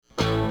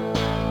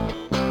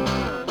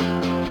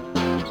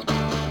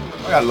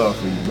got love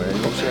for you, man.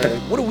 You know what I'm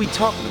saying? What are we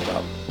talking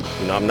about?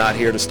 You know, I'm not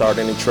here to start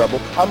any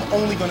trouble. I'm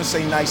only going to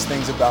say nice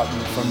things about you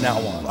from now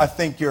on. I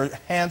think you're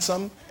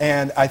handsome,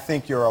 and I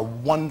think you're a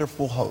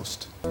wonderful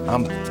host.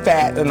 I'm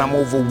fat and I'm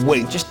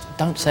overweight. Just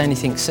don't say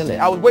anything silly.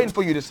 I was waiting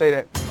for you to say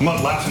that. I'm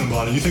not laughing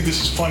about it. You think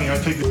this is funny? I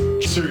take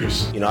it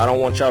serious. You know, I don't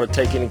want y'all to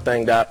take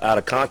anything out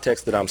of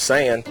context that I'm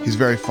saying. He's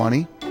very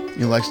funny.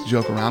 He likes to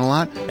joke around a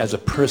lot. As a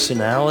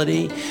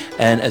personality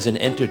and as an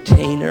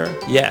entertainer,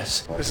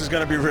 yes. This is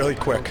going to be really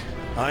quick.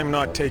 I'm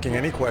not taking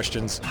any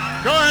questions. Go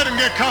ahead and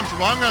get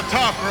comfortable. I'm going to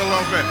talk for a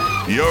little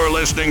bit. You're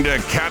listening to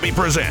Cabbie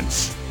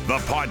Presents, the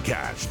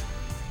podcast.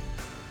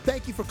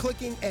 Thank you for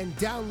clicking and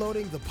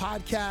downloading the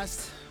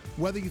podcast,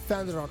 whether you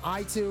found it on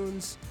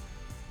iTunes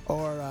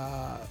or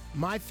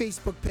my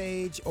Facebook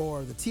page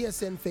or the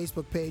TSN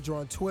Facebook page or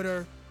on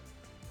Twitter.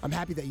 I'm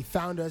happy that you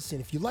found us, and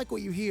if you like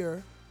what you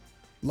hear,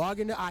 log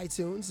into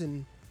iTunes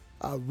and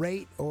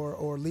rate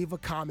or leave a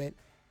comment,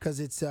 because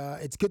it's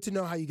good to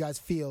know how you guys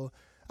feel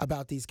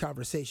about these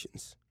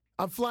conversations.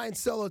 I'm flying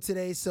solo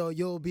today, so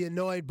you'll be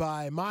annoyed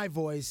by my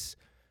voice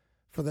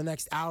for the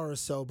next hour or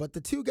so. But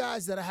the two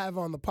guys that I have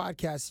on the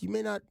podcast, you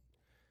may not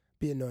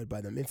be annoyed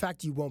by them. In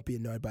fact, you won't be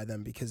annoyed by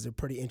them because they're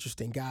pretty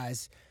interesting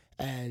guys,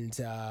 and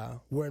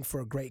we're in for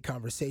a great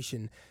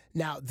conversation.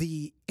 Now,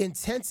 the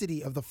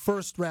intensity of the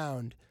first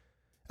round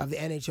of the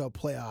NHL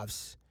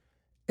playoffs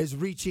is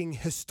reaching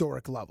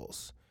historic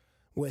levels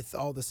with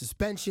all the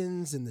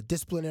suspensions and the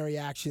disciplinary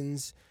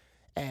actions,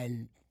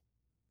 and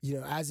you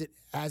know, as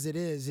it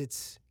is,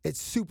 it's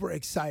super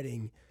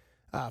exciting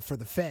for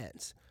the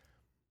fans.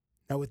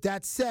 Now, with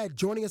that said,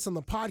 joining us on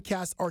the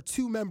podcast are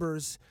two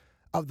members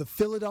of the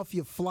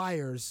Philadelphia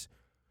Flyers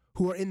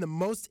who are in the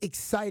most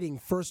exciting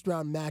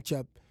first-round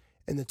matchup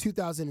in the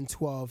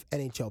 2012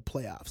 NHL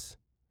playoffs.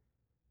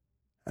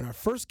 And our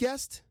first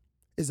guest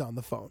is on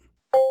the phone.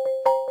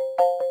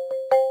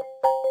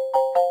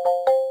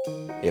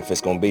 If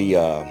it's going to be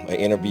an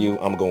interview,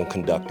 I'm going to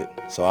conduct it.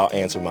 So I'll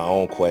answer my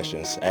own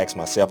questions, ask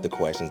myself the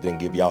questions, then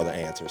give y'all the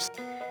answers.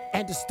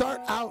 And to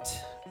start out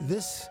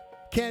this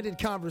candid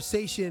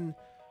conversation,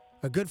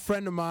 a good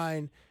friend of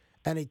mine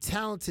and a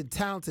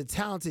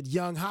talented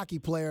young hockey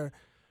player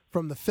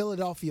from the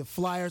Philadelphia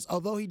Flyers.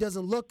 Although he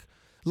doesn't look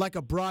like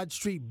a Broad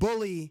Street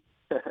bully,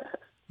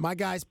 my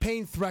guy's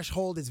pain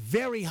threshold is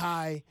very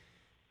high,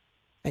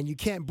 and you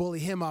can't bully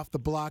him off the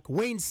block.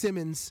 Wayne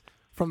Simmonds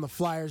from the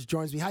Flyers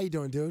joins me. How you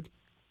doing, dude?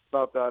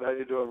 Not bad. How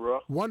you doing,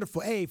 bro?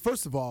 Wonderful. Hey,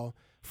 first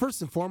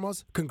and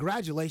foremost,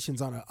 congratulations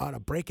on a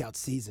breakout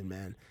season,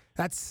 man.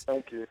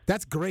 Thank you.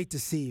 That's great to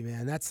see,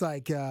 man. That's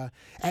like,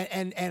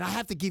 and I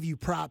have to give you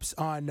props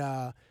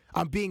on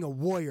being a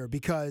warrior,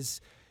 because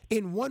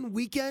in one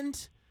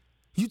weekend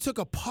you took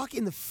a puck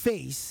in the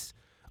face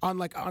on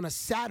a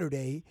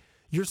Saturday.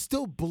 You're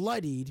still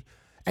bloodied,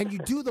 and you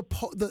do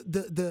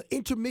the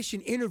intermission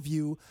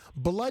interview,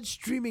 blood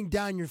streaming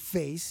down your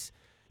face.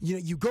 You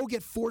know, you go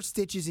get 4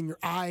 stitches in your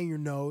eye and your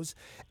nose,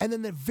 and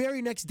then the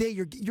very next day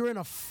you're in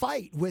a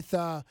fight with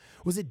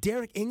was it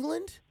Derek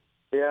England?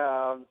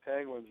 Yeah,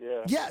 Penguins.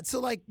 Yeah. Yeah. So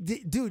like,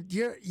 dude,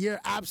 you're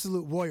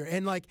absolute warrior,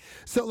 and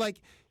so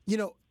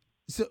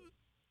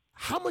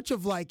how much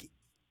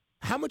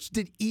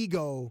did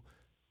ego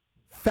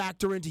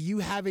factor into you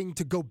having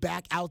to go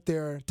back out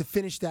there to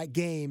finish that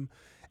game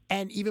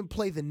and even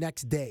play the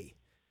next day?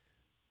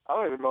 I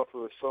don't even know if it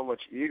was so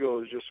much ego.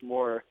 It was just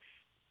more.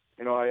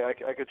 You know, I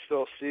could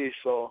still see,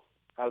 so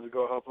I had to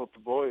go help out the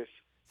boys.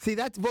 See,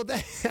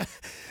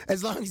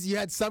 as long as you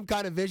had some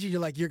kind of vision,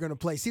 you're going to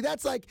play. See,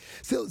 that's like,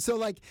 so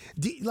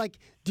do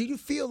you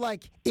feel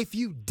like if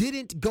you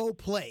didn't go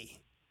play,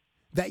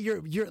 that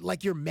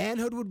your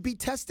manhood would be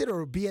tested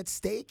or be at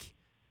stake?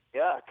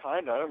 Yeah,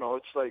 kind of. I don't know.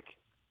 It's like,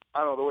 I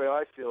don't know, the way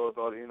I feel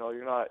about it. You know,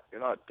 you're not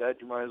dead.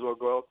 You might as well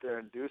go out there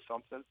and do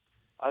something.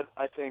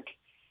 I think,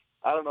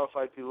 I don't know if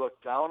I'd be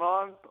looked down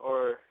on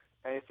or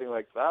anything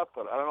like that,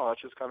 but I don't know.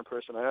 That's just the kind of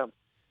person I am.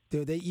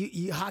 Dude,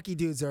 you hockey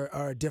dudes are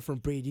a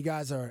different breed. You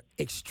guys are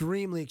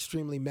extremely,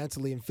 extremely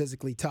mentally and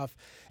physically tough.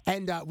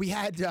 And we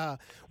had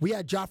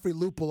Joffrey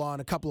Lupul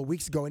on a couple of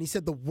weeks ago, and he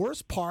said the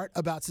worst part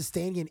about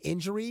sustaining an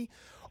injury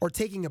or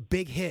taking a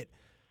big hit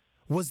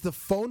was the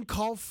phone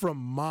call from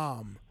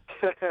mom.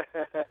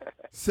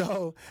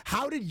 So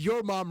how did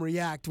your mom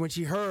react when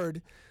she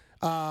heard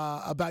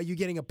about you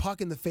getting a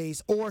puck in the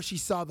face, or she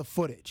saw the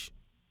footage?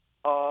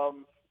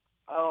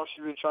 I don't know,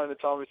 she's been trying to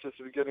tell me since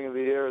the beginning of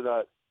the year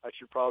that I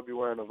should probably be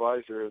wearing a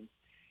visor, and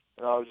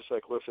I was just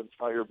like, listen, it's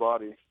not your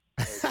body.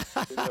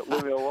 Like,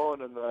 leave me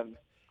alone. And then,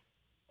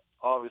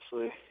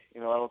 obviously, I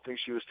don't think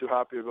she was too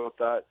happy about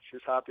that. She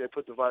was happy I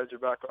put the visor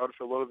back on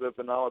for a little bit,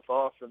 but now it's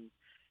off, and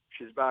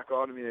she's back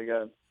on me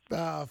again.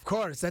 Of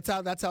course. That's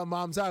how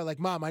moms are. Like,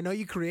 Mom, I know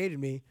you created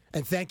me,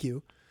 and thank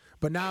you,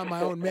 but now I'm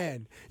my own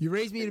man. You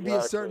raised me to be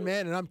a certain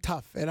man, and I'm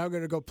tough, and I'm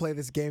going to go play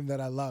this game that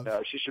I love.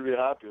 Yeah, she should be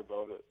happy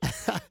about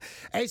it.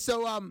 Hey,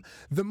 so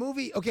the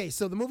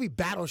movie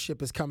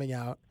Battleship is coming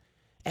out,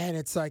 and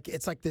it's like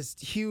this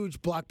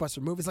huge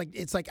blockbuster movie.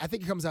 It's like I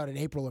think it comes out in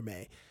April or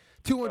May.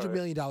 $200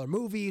 million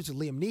movies with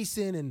Liam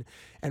Neeson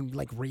and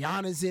like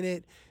Rihanna's in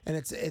it, and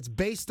it's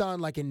based on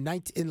like in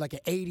like an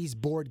 80s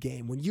board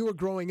game. When you were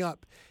growing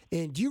up,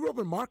 and do you grow up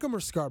in Markham or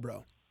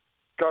Scarborough?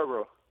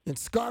 Scarborough. In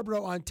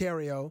Scarborough,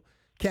 Ontario,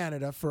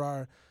 Canada, for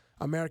our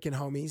American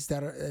homies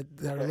that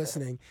are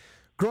listening.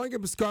 Growing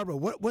up in Scarborough,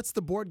 what's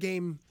the board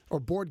game or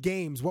board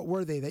games? What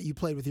were they that you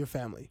played with your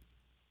family?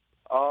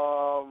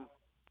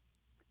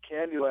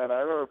 Candyland.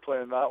 I remember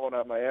playing that one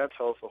at my aunt's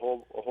house a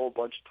whole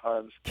bunch of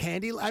times.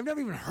 Candyland? I've never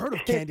even heard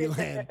of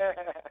Candyland.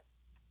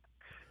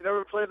 You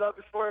never played that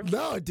before?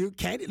 No, dude.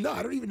 No,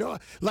 I don't even know.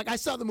 Like, I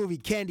saw the movie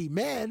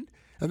Candyman,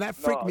 and that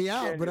freaked me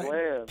out.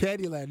 Candyland.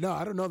 Candyland. No,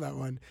 I don't know that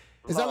one.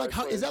 Is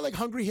that like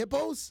Hungry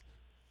Hippos?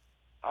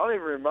 I don't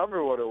even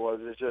remember what it was.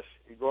 It's just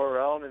you go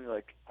around and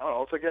like, I don't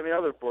know, it's like any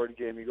other board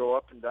game. You go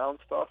up and down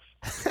stuff.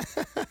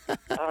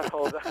 I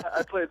don't know.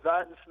 I played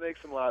that and Snakes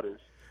and Ladders.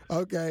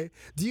 Okay.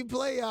 Do you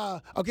play?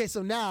 Okay,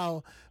 so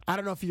now I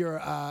don't know if you're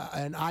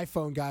an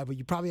iPhone guy, but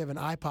you probably have an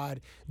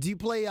iPod. Do you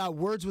play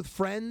Words with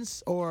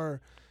Friends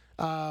or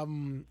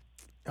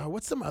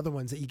what's some other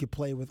ones that you could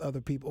play with other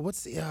people?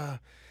 What's the?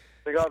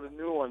 They got a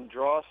new one,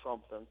 Draw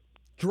Something.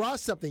 Draw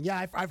Something.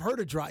 Yeah, I've heard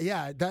of Draw.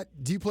 Yeah,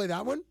 do you play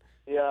that one?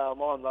 Yeah,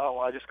 I'm on that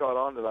one. I just got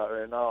onto that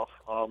right now.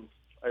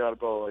 I got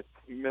about like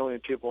a million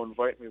people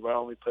invite me, but I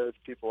only play with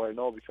people I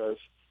know because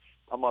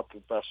I'm not the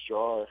best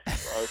drawer.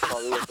 I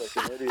probably look like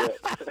an idiot.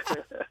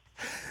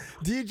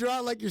 Do you draw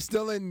like you're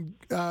still in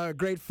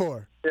grade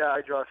 4? Yeah,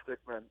 I draw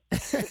stickmen.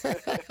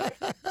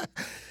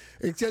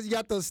 It says you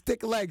got those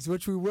stick legs,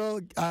 which we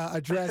will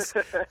address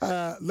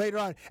later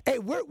on. Hey,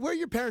 where are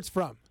your parents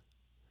from?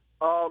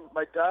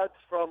 My dad's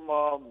from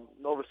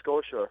Nova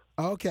Scotia.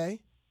 Okay.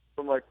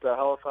 From like the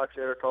Halifax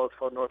area called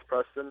North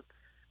Preston,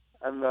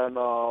 and then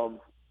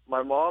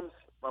my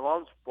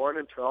mom's born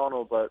in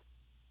Toronto, but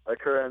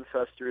like her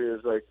ancestry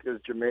is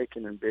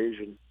Jamaican and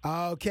Bajan.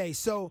 Okay,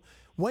 so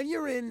when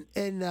you're in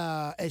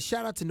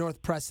shout out to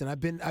North Preston. I've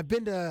been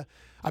to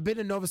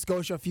Nova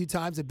Scotia a few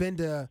times. I've been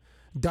to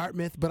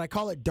Dartmouth, but I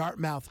call it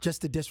Dartmouth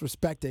just to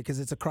disrespect it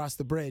because it's across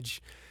the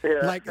bridge.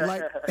 Yeah.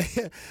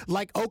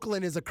 Like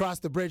Oakland is across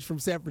the bridge from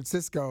San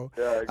Francisco.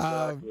 Yeah,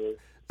 exactly.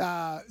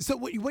 So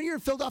when you're in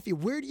Philadelphia,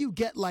 where do you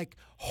get like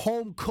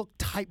home cooked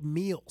type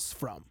meals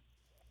from?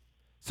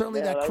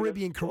 Certainly that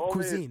Caribbean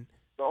cuisine.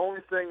 The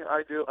only thing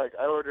I do, like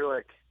I order,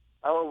 like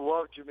I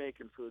love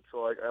Jamaican food,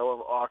 so like I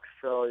love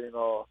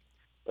oxtail,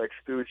 like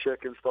stewed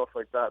chicken, stuff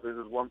like that. There's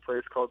this one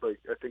place called I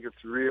think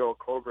it's Rio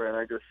Cobra, and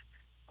I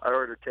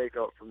order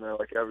takeout from there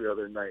like every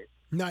other night.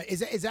 No,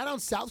 is that on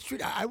South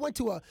Street? I went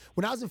to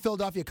when I was in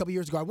Philadelphia a couple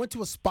years ago. I went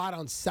to a spot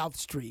on South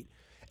Street.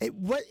 It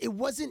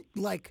wasn't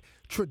like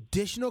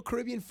traditional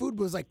Caribbean food,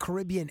 but it was like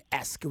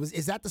Caribbean-esque.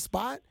 Is that the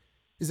spot?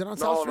 Is it on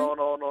South Street? No.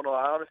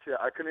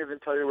 I couldn't even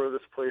tell you where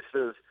this place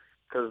is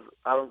because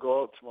I don't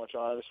go out too much.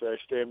 Honestly, I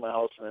stay in my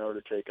house and I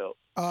order takeout.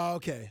 Oh,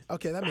 okay,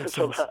 that makes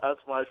so sense. That's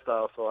my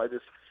style. So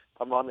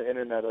I'm on the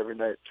internet every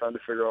night trying to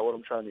figure out what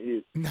I'm trying to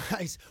eat.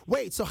 Nice.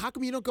 Wait, so how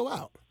come you don't go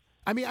out?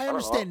 I mean, I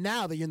understand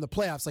now that you're in the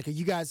playoffs. Like,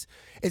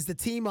 is the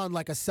team on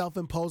like a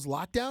self-imposed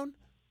lockdown?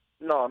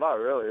 No, not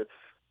really. It's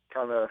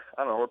kind of,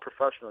 I don't know, we're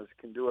professionals. You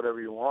can do whatever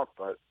you want,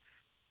 but,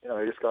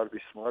 you just got to be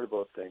smart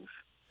about things.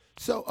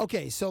 So,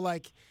 okay,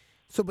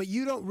 but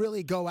you don't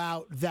really go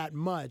out that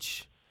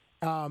much.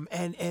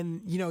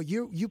 And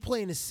you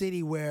play in a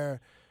city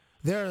where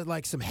there are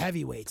like some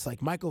heavyweights,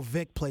 like Michael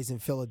Vick plays in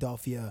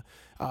Philadelphia.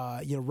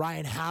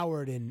 Ryan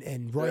Howard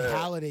and Roy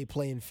Halladay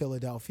play in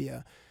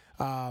Philadelphia.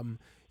 Who am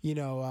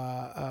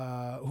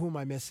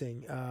I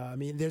missing?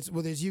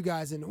 There's you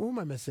guys, and who am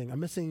I missing? I'm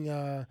missing.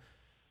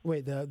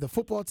 The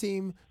football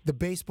team, the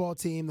baseball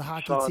team, the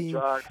hockey team.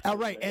 Jackson,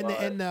 right, and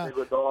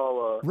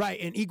Iguodala. Right,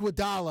 and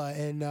Iguodala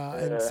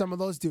and some of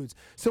those dudes.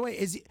 So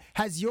wait,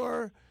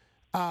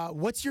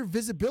 what's your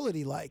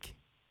visibility like?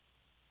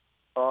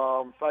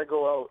 If I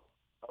go out,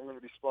 I'm going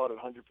to be spotted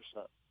 100%.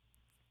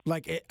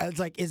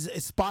 Is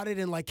it spotted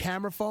in like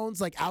camera phones,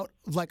 like out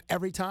like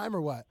every time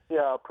or what?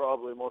 Yeah,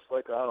 probably, most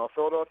likely. I don't know.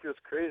 Philadelphia's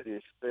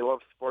crazy. They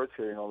love sports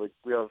here.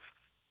 We have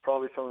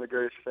probably some of the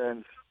greatest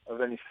fans of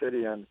any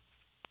city, and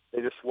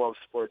they just love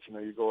sports.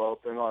 You go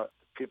out,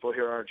 people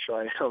here aren't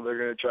shy. They're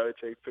going to try to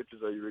take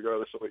pictures of you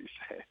regardless of what you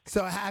say.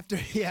 So after,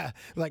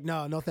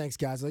 no thanks,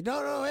 guys. Like,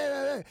 no,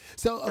 hey.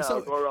 So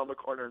I'll go around the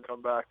corner and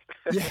come back.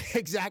 Yeah,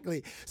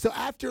 exactly. So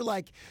after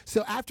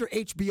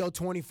HBO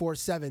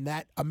 24/7,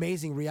 that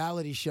amazing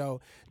reality show,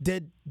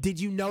 did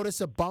you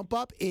notice a bump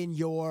up in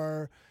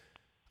your,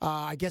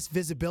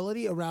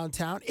 visibility around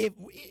town? If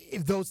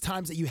those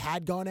times that you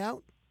had gone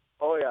out?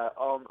 Oh yeah.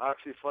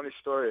 Actually, funny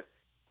story.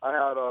 I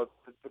had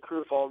the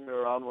crew followed me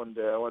around one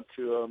day. I went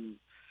to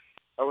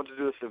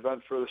do this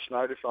event for the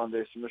Schneider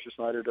Foundation. Mr.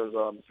 Schneider does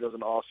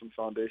an awesome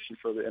foundation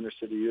for the inner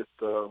city youth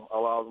to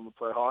allow them to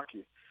play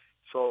hockey.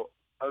 So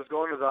I was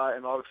going to that,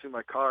 and obviously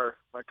my car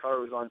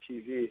was on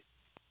TV,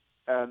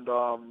 and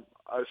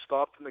I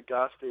stopped in the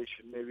gas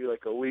station maybe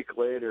like a week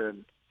later,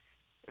 and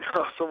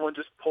someone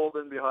just pulled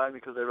in behind me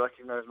because they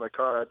recognized my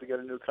car. I had to get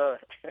a new car.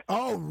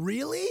 Oh,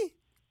 really?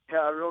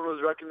 Yeah, everyone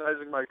was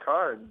recognizing my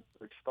car and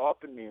like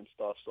stopping me and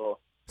stuff. So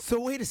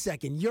wait a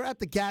second. You're at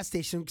the gas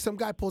station. Some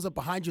guy pulls up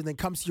behind you and then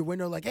comes to your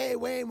window like, "Hey,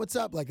 Wayne, what's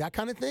up?" Like that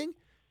kind of thing.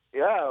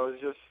 Yeah, I was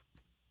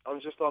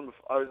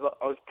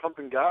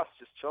pumping gas,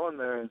 just chilling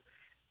there, and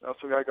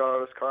some guy got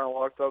out of his car and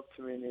walked up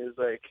to me and he was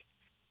like,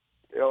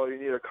 "Yo, you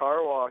need a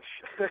car wash."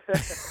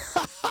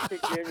 He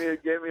gave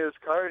me his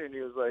card and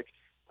he was like,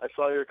 "I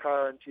saw your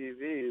car on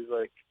TV." He's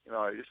like,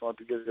 I just want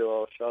to give you a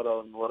little shout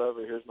out and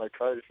whatever. Here's my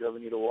card if you ever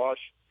need a wash.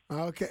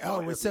 Okay.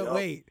 Oh, so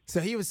wait. So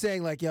he was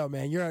saying like, "Yo,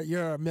 man, you're a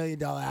 $1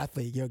 million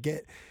athlete.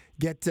 Get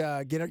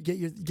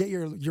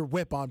your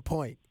whip on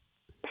point."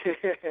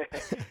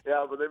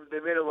 Yeah, but they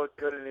made it look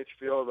good in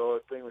HBO though.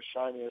 The thing was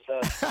shiny as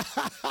hell.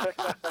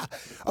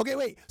 Okay,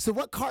 wait. So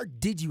what car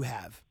did you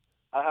have?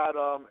 I had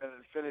an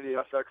Infiniti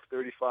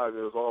FX35.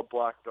 It was all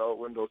blacked out,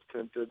 windows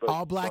tinted. Like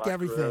all black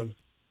everything. Rims,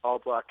 all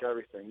black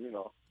everything.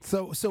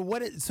 So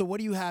what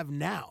do you have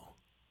now?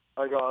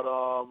 I got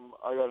a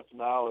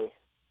Denali.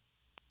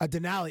 A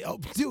Denali. Oh,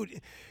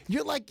 dude,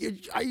 you're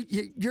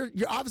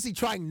obviously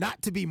trying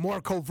not to be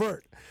more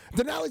covert.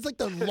 Denali's like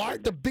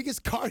the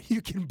biggest car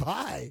you can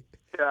buy.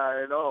 Yeah,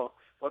 I know.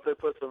 Once I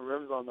put some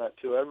rims on that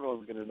too,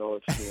 everyone's gonna know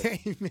it's me.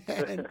 Hey,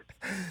 man.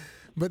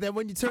 But then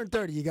when you turn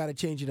 30, you got to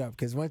change it up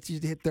because once you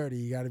hit 30,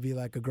 you got to be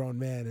like a grown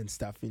man and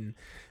stuff. And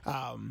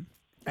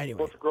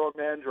anyway, what's a grown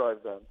man drive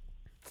then?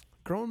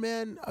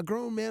 A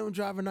grown man would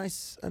drive a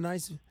nice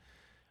Benz.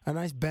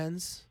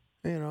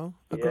 I like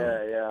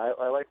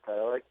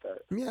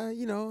that. Yeah,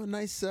 a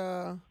nice.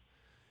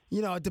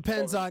 It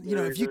depends on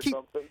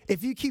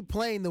if you keep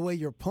playing the way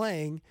you're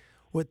playing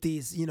with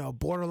these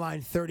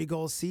borderline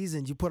 30-goal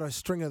seasons, you put a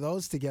string of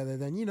those together,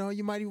 then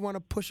you might even want to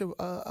push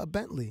a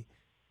Bentley.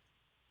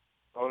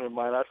 I don't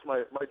mind. That's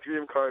my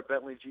dream car,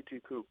 Bentley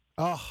GT Coupe.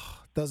 Oh,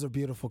 those are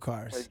beautiful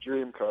cars. My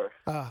dream car.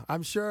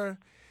 I'm sure.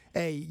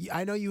 Hey,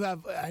 I know you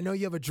have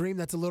a dream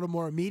that's a little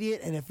more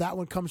immediate, and if that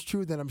one comes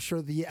true, then I'm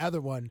sure the other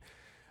one,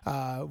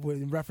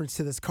 in reference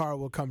to this car,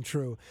 will come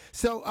true.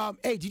 So,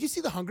 hey, did you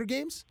see the Hunger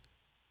Games?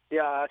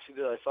 Yeah, I actually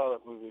did. I saw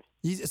that movie.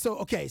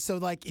 So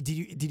like,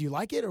 did you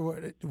like it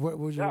or what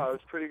was your? Yeah, it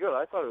was pretty good.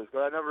 I thought it was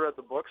good. I never read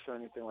the books or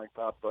anything like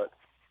that, but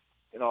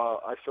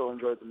I still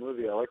enjoyed the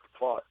movie. I liked the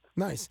plot.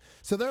 Nice.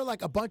 So there are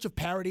like a bunch of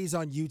parodies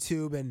on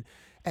YouTube,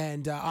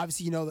 and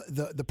obviously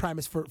the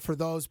premise for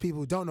those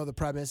people who don't know the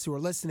premise who are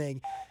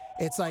listening,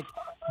 it's like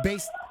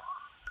based.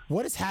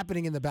 What is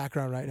happening in the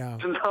background right now?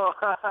 No,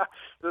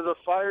 there's a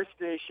fire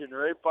station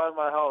right by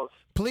my house.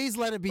 Please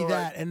let it be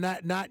that and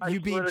not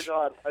you being.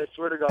 I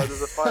swear to God,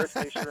 there's a fire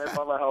station right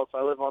by my house.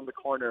 I live on the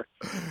corner.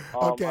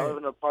 Okay. I live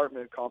in an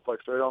apartment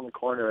complex right on the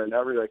corner, and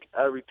every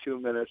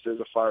 2 minutes there's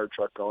a fire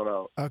truck going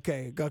out.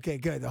 Okay,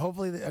 good.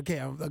 Hopefully,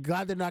 I'm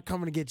glad they're not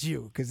coming to get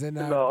you because then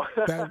no.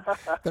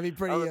 that'd be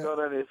pretty. I haven't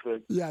done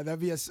anything. Yeah, that'd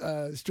be a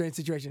strange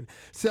situation.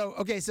 So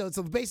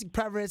the basic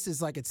premise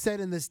is like it's set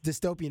in this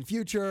dystopian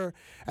future,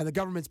 and the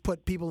government's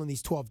put people in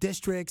these 12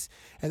 districts,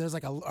 and there's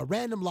like a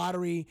random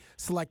lottery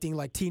selecting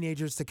like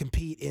teenagers to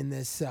compete in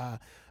this a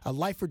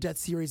life or death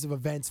series of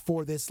events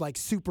for this like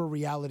super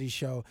reality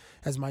show,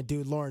 as my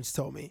dude Lawrence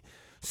told me.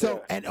 So,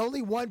 yeah. And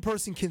only one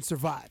person can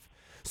survive.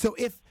 So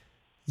if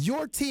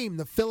your team,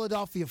 the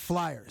Philadelphia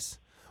Flyers,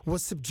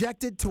 was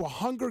subjected to a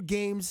Hunger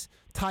Games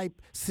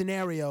type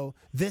scenario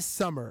this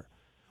summer,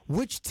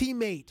 which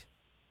teammate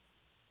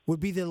would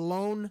be the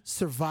lone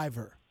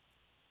survivor?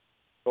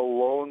 The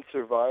lone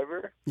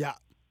survivor? Yeah.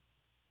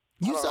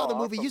 You saw the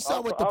movie. You saw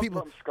what the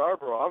people. I'm from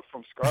Scarborough.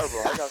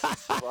 I got some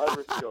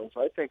survivor skills.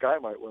 I think I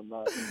might win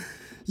that.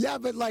 Yeah,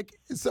 but like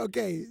it's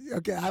okay.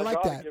 Okay, I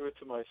like that. Give it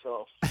to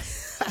myself.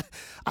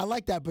 I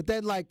like that, but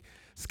then like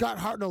Scott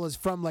Hartnell is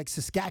from like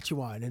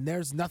Saskatchewan, and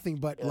there's nothing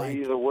but like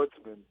he's a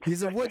woodsman.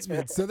 He's a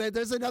woodsman, so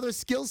there's another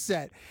skill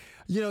set.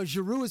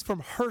 Giroux is from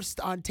Hearst,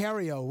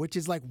 Ontario, which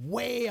is like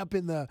way up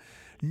in the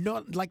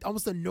like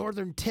almost the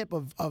northern tip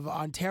of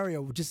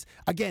Ontario, just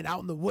again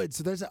out in the woods.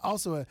 So there's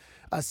also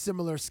a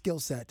similar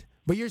skill set.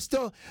 But you're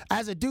still,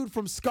 as a dude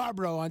from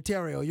Scarborough,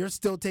 Ontario, you're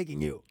still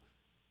taking you.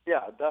 Yeah,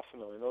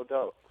 definitely, no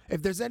doubt.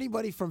 If there's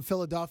anybody from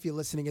Philadelphia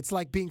listening, it's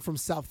like being from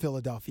South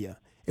Philadelphia.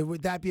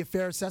 Would that be a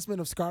fair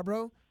assessment of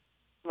Scarborough?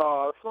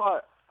 No, it's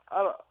not.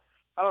 I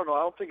don't know. I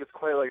don't think it's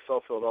quite like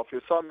South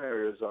Philadelphia. Some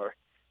areas are,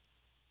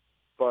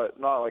 but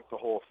not like the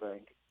whole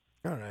thing.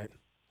 All right.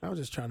 I was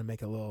just trying to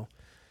make a little.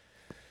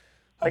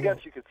 I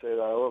guess you could say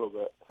that a little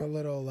bit. A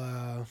little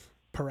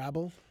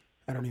parable.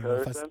 I don't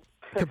Comparison? even know if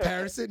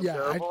comparison.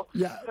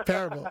 Yeah,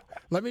 parable.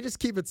 Let me just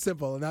keep it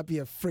simple and not be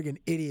a friggin'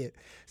 idiot.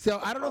 So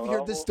I don't know if you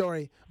heard this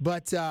story,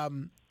 but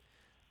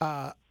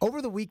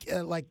over the week,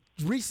 like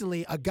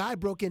recently, a guy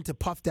broke into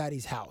Puff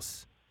Daddy's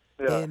house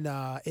in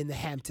the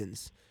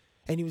Hamptons,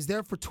 and he was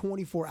there for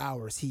 24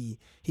 hours. He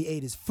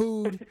ate his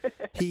food.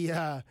 he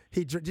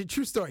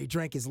true story. He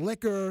drank his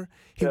liquor.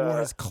 He wore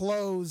his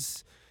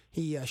clothes.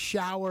 He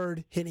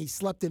showered, and he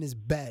slept in his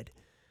bed.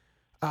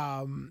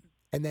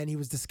 And then he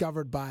was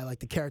discovered by like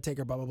the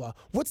caretaker, blah, blah, blah.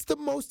 What's the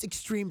most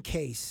extreme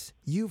case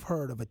you've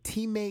heard of a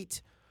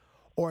teammate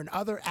or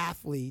another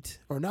athlete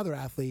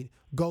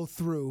go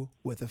through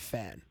with a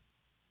fan?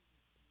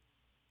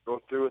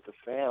 go through with the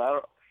fan.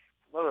 I've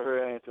never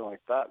heard anything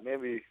like that.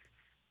 Maybe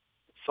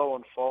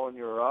someone following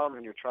you around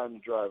when you're trying to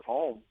drive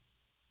home,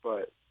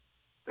 but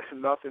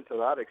nothing to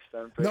that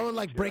extent. No one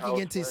like breaking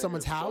into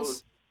someone's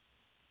house?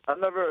 I've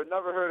never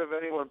heard of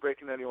anyone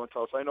breaking anyone's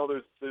house. I know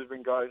there's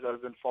been guys that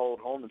have been followed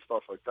home and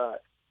stuff like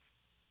that.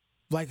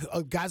 Like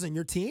guys on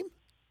your team?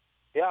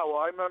 Yeah, well,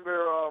 I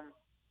remember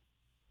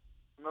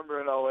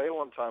in LA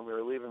one time we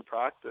were leaving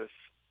practice,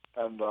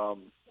 and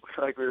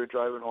like we were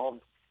driving home,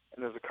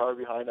 and there's a car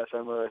behind us. I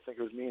remember, I think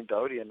it was me and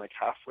Dowdy, and like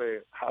halfway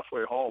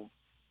home,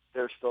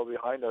 they're still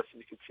behind us,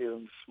 and you could see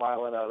them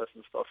smiling at us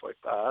and stuff like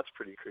that. That's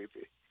pretty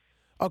creepy.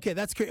 Okay,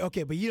 that's great.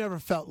 Okay, but you never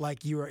felt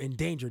like you were in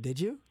danger, did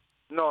you?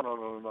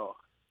 No.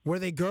 Were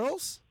they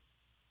girls?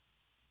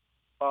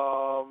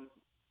 I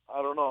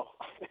don't know.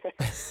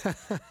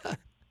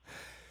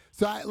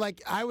 So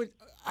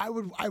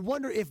I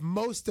wonder if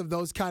most of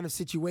those kind of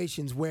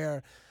situations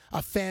where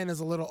a fan is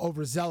a little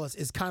overzealous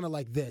is kind of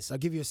like this. I'll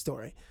give you a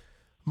story.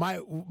 My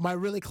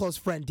really close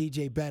friend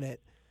DJ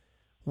Bennett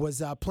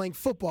was playing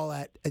football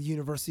at the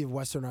University of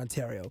Western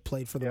Ontario.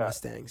 Played for the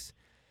Mustangs,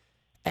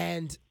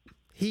 and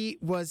he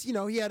was, he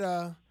had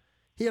a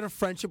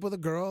friendship with a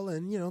girl,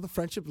 and the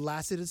friendship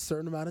lasted a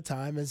certain amount of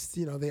time, as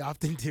they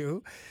often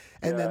do,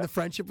 and then the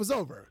friendship was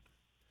over.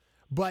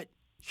 But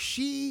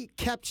she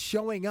kept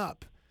showing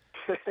up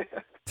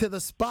to the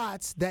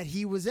spots that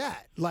he was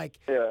at. Like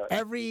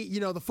every,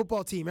 the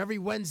football team, every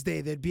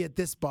Wednesday they'd be at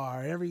this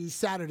bar, every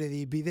Saturday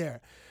they'd be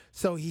there.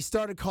 So he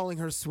started calling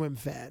her Swim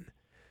Fan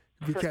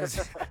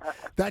because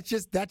that's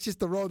just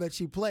the role that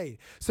she played.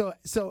 So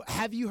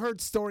have you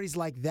heard stories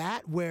like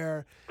that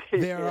where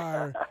there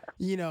are,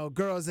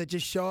 girls that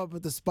just show up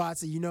at the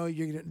spots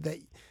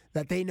that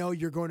that they know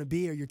you're going to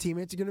be or your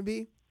teammates are going to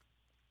be?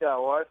 Yeah,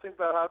 well, I think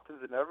that happens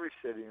in every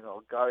city.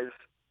 Guys,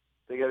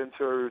 they get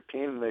into a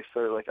routine and they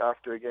start, like,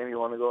 after a game, you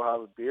want to go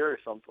have a beer or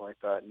something like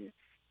that, and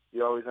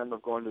you always end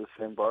up going to the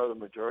same bar the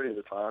majority of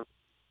the time.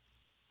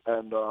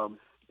 And,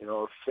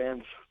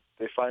 fans,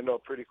 they find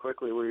out pretty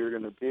quickly where you're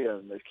going to be,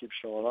 and they keep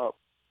showing up.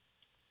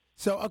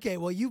 So, okay,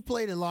 well, you've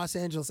played in Los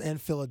Angeles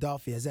and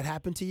Philadelphia. Has that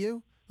happened to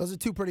you? Those are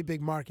two pretty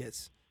big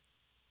markets.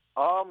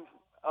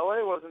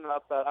 LA wasn't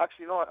that bad.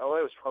 Actually, LA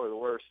was probably the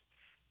worst.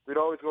 We'd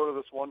always go to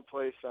this one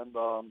place, and,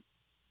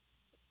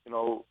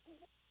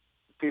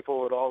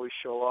 people would always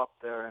show up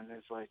there, and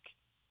it's like,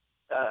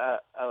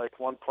 at like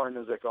one point, it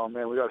was like, oh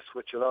man, we got to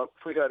switch it up.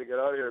 We got to get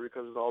out of here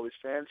because there's all these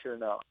fans here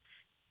now.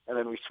 And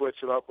then we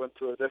switched it up, went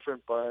to a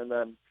different bar, and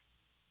then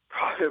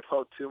probably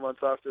about 2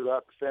 months after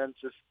that, the fans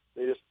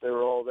they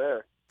were all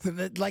there. So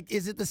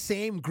is it the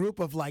same group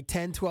of like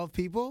 10, 12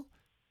 people?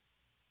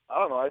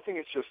 I don't know. I think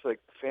it's just like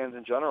fans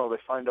in general. They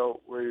find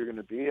out where you're going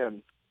to be,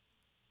 and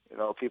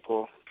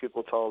people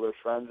tell their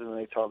friends, and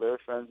they tell their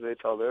friends, and they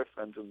tell their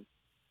friends, and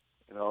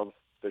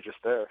they're just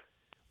there.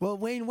 Well,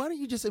 Wayne, why don't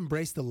you just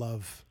embrace the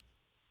love?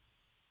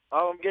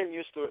 Oh, I'm getting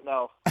used to it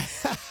now.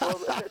 It's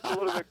a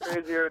little bit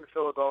crazier in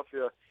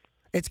Philadelphia.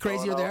 It's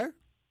crazier there?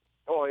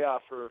 Oh yeah,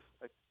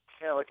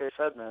 like I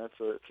said, man, it's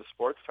a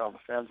sports town. The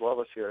fans love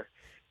us here,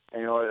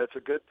 and it's a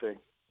good thing.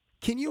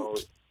 Can you?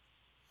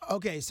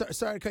 Okay,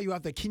 sorry to cut you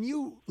off there. Can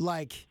you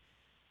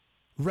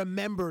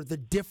remember the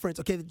difference?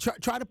 Okay,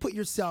 try to put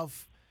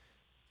yourself,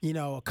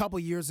 a couple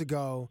years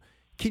ago.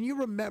 Can you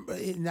remember,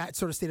 in that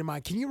sort of state of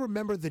mind, can you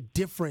remember the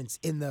difference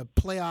in the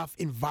playoff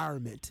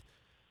environment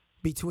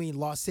between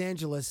Los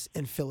Angeles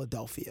and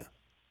Philadelphia?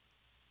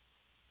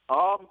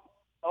 LA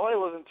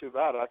wasn't too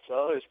bad, actually.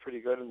 LA was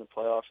pretty good in the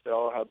playoffs. They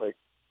all had like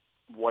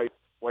white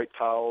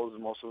towels,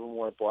 and most of them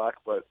wore black.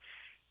 But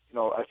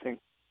I think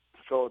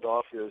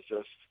Philadelphia is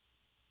just,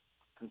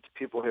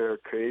 people here are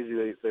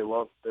crazy. They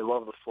love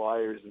the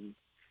Flyers, and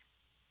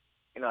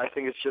I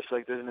think it's just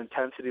like there's an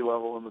intensity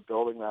level in the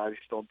building that I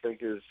just don't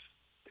think is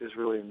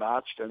really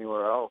matched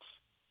anywhere else.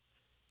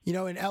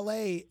 In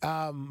L.A.,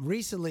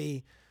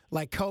 recently,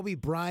 like Kobe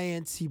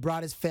Bryant, he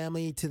brought his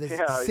family to the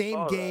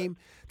same game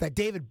that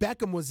David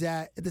Beckham was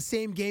at the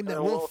same game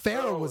that Will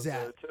Ferrell was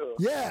at.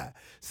 Yeah.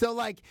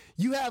 So,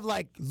 you have,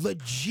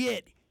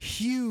 legit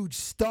huge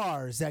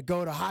stars that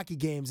go to hockey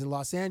games in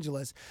Los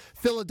Angeles.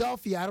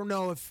 Philadelphia, I don't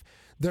know if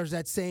there's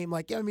that same,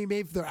 maybe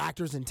if they're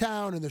actors in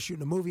town and they're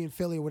shooting a movie in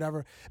Philly or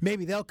whatever,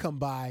 maybe they'll come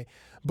by.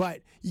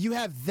 But you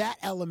have that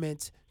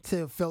element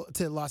to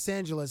Los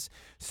Angeles.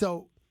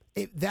 So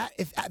if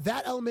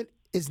that element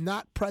is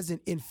not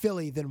present in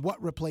Philly, then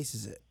what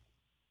replaces it?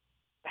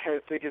 I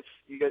think it's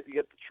you get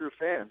the true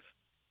fans.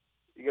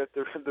 You get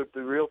the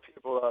real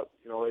people that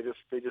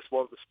they just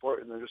love the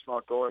sport, and they're just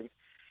not going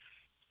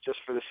just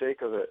for the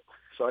sake of it.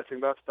 So I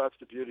think that's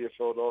the beauty of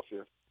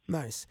Philadelphia.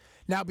 Nice.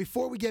 Now,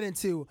 before we get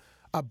into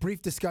a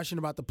brief discussion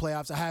about the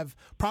playoffs, I have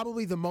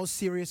probably the most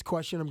serious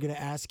question I'm going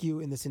to ask you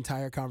in this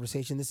entire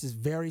conversation. This is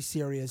very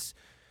serious.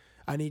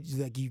 I need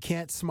you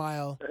can't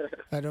smile.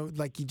 I don't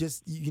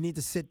you need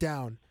to sit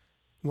down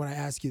when I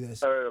ask you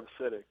this. All right, I'm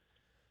sitting.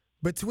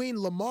 Between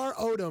Lamar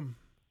Odom,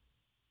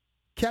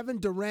 Kevin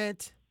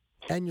Durant,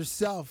 and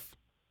yourself,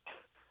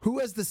 who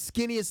has the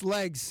skinniest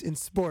legs in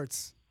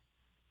sports?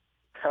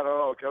 I don't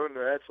know. Kevin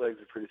Durant's legs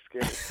are pretty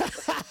skinny.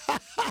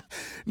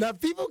 Now,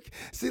 people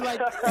see,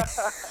 like,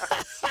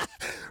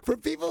 for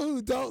people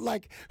who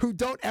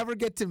don't ever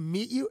get to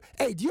meet you.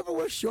 Hey, do you ever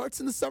wear shorts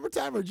in the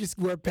summertime or just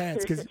wear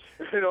pants? Because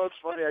It's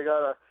funny.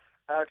 I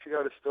actually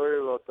got a story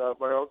about that.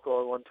 My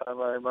uncle, one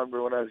time I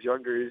remember when I was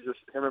younger, him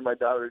and my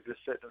dad were just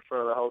sitting in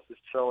front of the house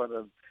just chilling,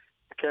 and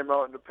I came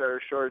out in a pair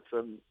of shorts,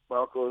 and my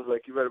uncle was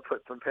like, "You better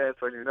put some pants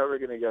on. You're never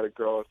gonna get a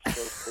girl."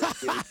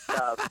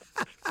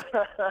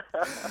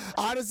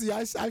 honestly,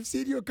 I've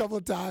seen you a couple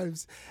of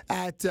times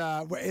at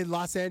in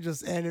Los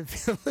Angeles and in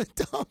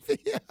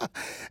Philadelphia,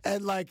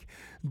 and like,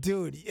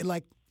 dude,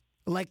 like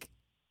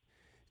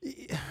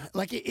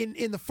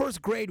in the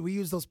first grade, we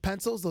used those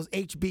pencils, those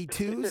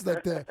HB2s,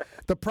 like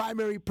the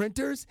primary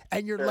printers,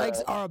 and your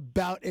legs are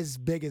about as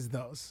big as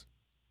those.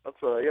 That's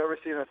what. You ever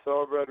seen a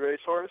thoroughbred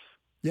racehorse?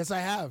 Yes, I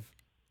have.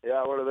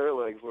 Yeah, what do their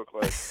legs look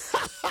like?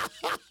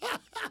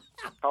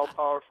 How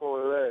powerful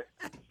are they?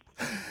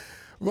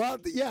 Well,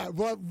 yeah.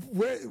 Well,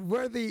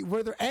 where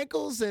their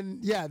ankles,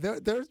 and yeah,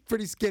 they're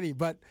pretty skinny,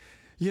 but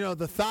you know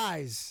the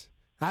thighs.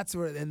 That's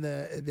where in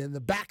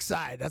the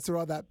backside. That's where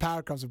all that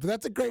power comes from. But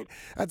that's a great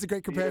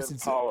comparison.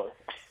 Power.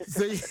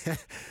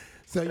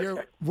 So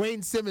you're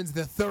Wayne Simmonds,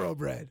 the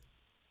thoroughbred.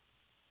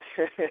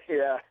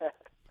 Yeah.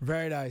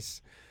 Very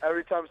nice.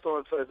 Every time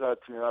someone says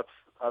that to me,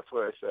 that's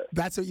what I say.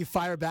 That's what you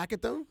fire back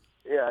at them?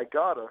 Yeah, I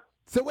gotta.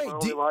 So wait,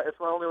 it's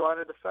my only line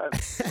of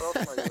defense. What else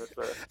am I gonna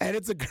say? And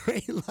it's a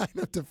great line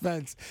of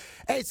defense.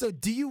 Hey, so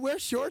do you wear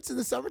shorts in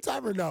the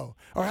summertime or no?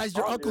 Or has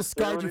your uncle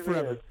scarred you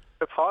forever?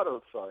 It's hot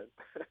outside.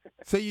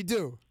 So you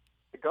do?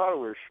 I gotta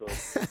wear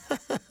shorts.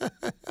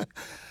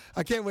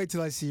 I can't wait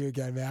till I see you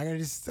again, man. I'm gonna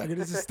just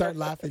start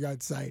laughing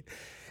on sight.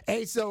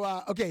 Hey, so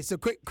okay, so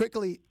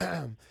quickly,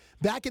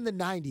 back in the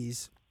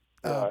 '90s,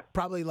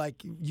 probably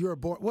like you were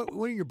born.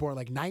 When are you born?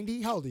 Like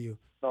 90? How old are you?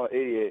 No,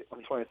 88.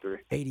 I'm 23.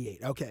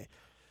 88. Okay.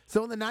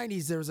 So in the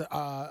 '90s, there was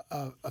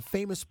a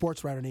famous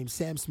sports writer named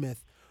Sam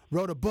Smith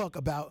wrote a book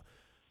about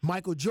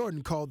Michael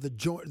Jordan called the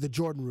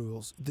Jordan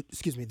Rules.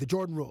 The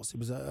Jordan Rules. It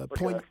was a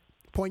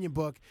poignant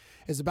book.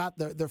 It's about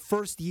their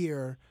first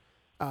year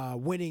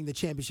winning the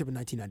championship in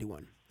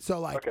 1991.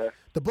 So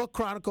the book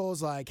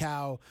chronicles like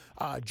how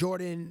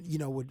Jordan,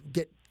 would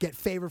get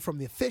favor from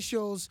the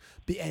officials,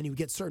 and he would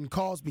get certain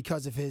calls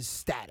because of his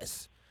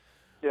status.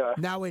 Yeah.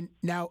 Now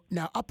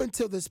up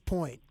until this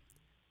point,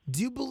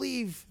 do you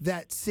believe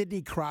that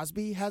Sidney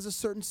Crosby has a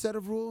certain set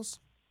of rules?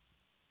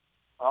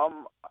 I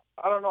don't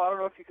know. I don't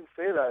know if you can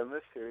say that in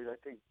this series. I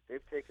think they've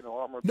taken a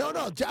lot more. No.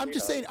 I'm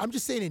just saying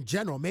in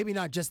general. Maybe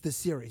not just this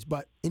series,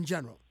 but in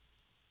general.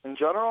 In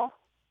general,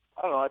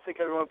 I don't know. I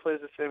think everyone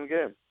plays the same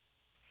game.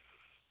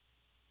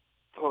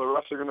 Well, the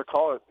refs are going to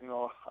call it.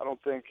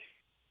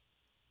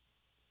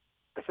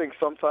 I think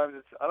sometimes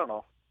it's. I don't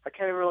know. I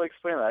can't even really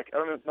explain that. I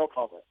don't. No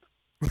comment.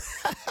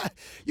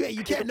 Yeah,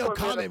 you can't no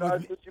comment.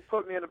 You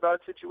put me in a bad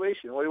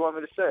situation. What do you want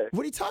me to say?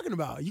 What are you talking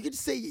about? You can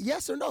just say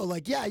yes or no.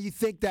 Like, yeah, you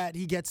think that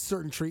he gets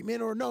certain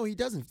treatment, or no, he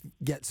doesn't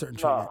get certain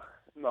treatment.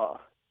 No.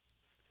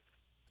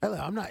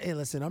 I'm not. Hey,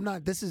 listen, I'm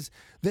not. This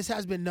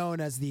has been known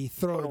as the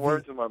throw. Put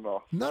words in my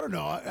mouth.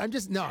 No. I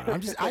just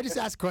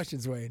ask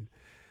questions, Wayne.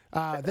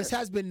 This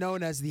has been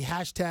known as the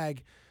hashtag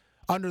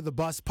Under the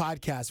Bus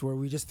podcast, where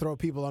we just throw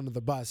people under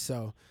the bus.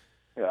 So.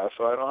 Yeah,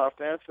 so I don't have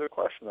to answer the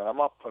question. I'm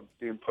not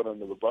being put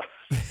under the bus.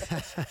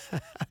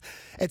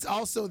 It's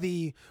also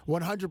the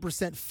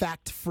 100%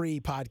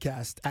 fact-free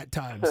podcast at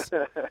times.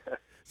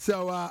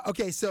 So,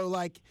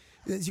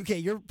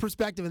 your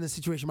perspective in this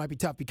situation might be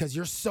tough because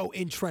you're so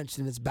entrenched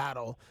in this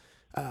battle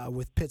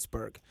with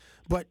Pittsburgh.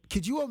 But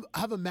could you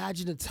have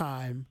imagined a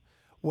time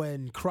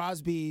when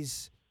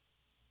Crosby's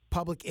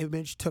public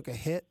image took a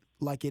hit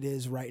like it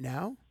is right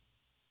now?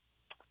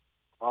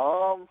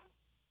 I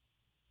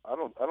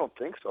don't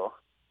think so.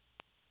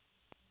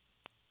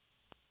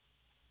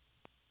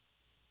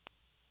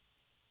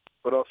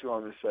 What else you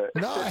want me to say?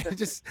 No, I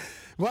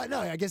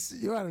guess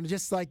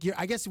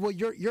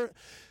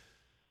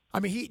I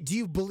mean,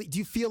 do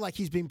you feel like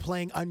he's been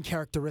playing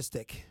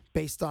uncharacteristic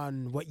based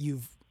on who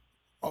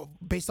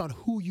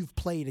you've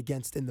played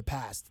against in the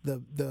past,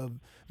 the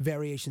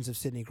variations of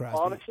Sidney Crosby?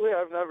 Honestly,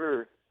 I've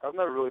never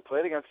really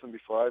played against him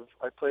before.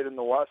 I played in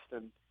the West,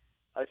 and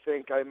I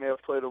think I may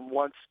have played him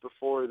once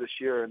before this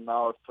year, and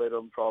now I've played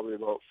him probably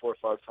about 4 or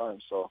 5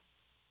 times. So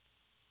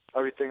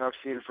everything I've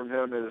seen from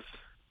him is,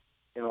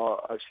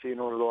 I've seen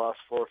over the last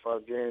 4 or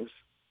 5 games,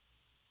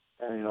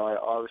 and I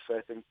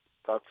think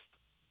that's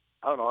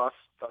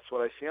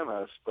what I see him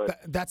as. But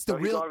that's the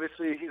real.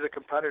 Obviously, he's a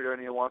competitor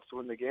and he wants to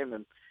win the game,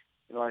 and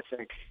I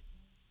think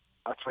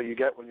that's what you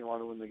get when you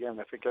want to win the game.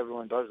 I think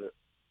everyone does it,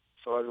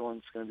 so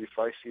everyone's going to be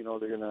feisty.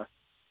 They're going to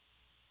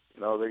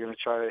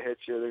try to hit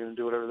you. They're going to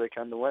do whatever they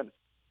can to win.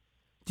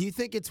 Do you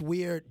think it's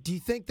weird? Do you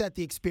think that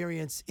the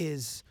experience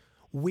is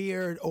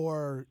weird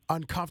or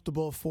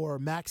uncomfortable for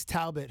Max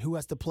Talbot, who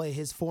has to play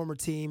his former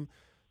team,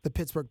 the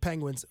Pittsburgh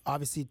Penguins?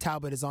 Obviously,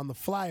 Talbot is on the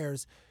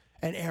Flyers,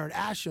 and Aaron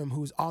Asham,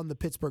 who's on the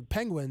Pittsburgh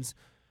Penguins,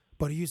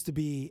 but he used to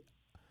be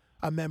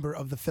a member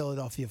of the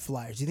Philadelphia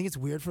Flyers? Do you think it's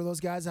weird for those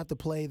guys to have to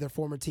play their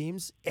former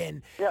teams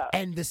and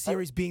the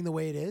series being the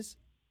way it is?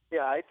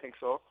 Yeah, I think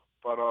so.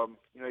 But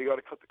you got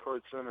to cut the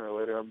cord sooner or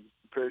later. I'm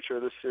pretty sure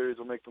this series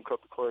will make them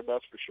cut the cord.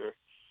 That's for sure.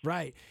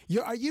 Right.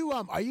 Are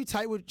you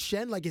tight with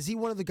Shen? Like, is he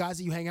one of the guys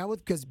that you hang out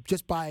with because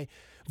just by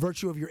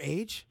virtue of your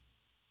age?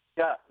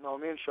 Yeah. No,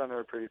 me and Shen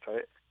are pretty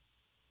tight.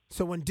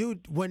 So when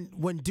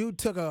dude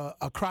took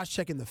a cross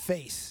check in the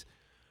face,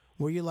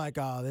 were you like,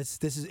 oh,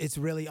 it's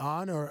really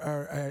on,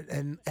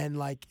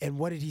 and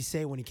what did he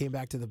say when he came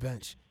back to the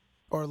bench,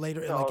 or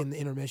later, like in the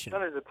intermission?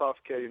 Shen is a tough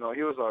kid. He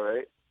was all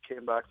right.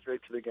 Came back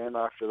straight to the game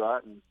after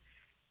that, and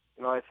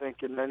I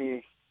think in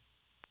any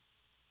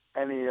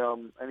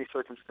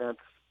circumstance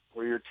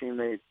where your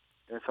teammate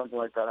and something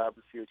like that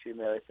happens to your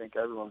teammate, I think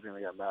everyone's gonna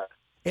get mad.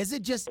 Is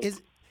it just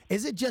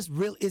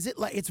real? Is it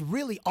like it's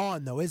really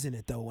on though? Isn't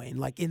it though, Wayne?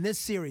 Like in this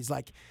series,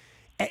 like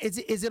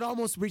is it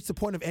almost reached the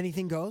point of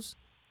anything goes?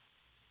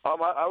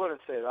 I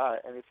wouldn't say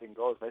that anything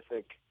goes. I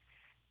think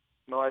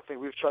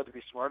we've tried to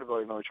be smart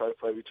about it. We try to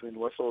play between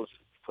whistles,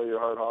 play your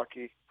hard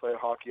hockey, play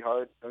hockey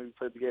hard.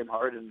 Play the game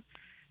hard, and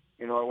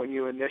when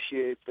you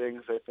initiate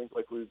things, I think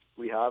like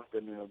we have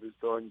been, we're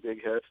throwing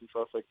big hits and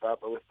stuff like that.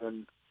 But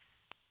within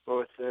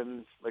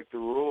like the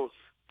rules,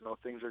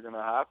 things are going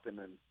to happen,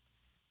 and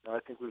I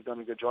think we've done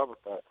a good job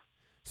with that.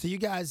 So you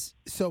guys,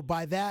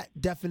 by that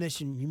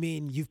definition, you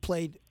mean you've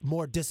played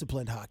more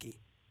disciplined hockey?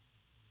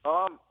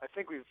 I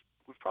think we've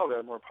probably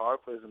had more power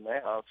plays than they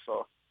have.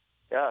 So,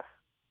 yeah.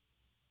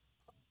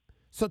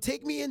 So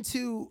take me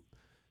into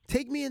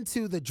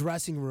the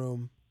dressing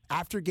room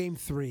after Game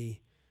 3,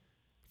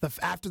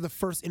 after the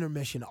first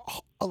intermission.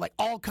 Like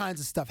all kinds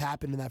of stuff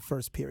happened in that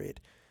first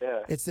period.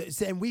 Yeah.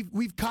 And we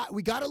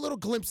got a little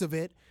glimpse of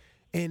it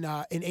in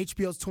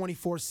HBO's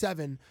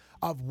 24/7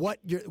 of what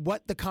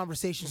the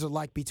conversations are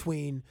like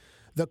between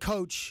the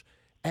coach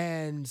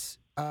and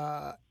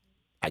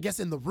I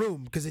guess in the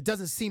room, because it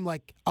doesn't seem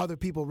like other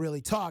people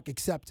really talk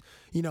except,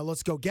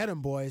 let's go get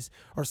 'em, boys,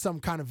 or some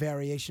kind of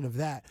variation of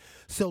that.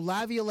 So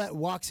Laviolette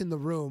walks in the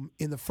room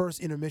in the first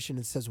intermission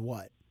and says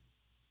what?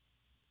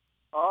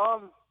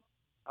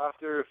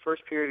 After the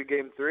first period of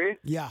Game 3?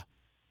 Yeah.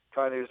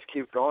 Kind of just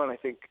keep going. I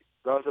think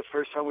that was the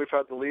first time we've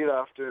had the lead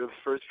after the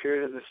first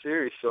period in the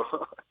series,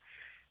 so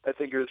I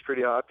think he was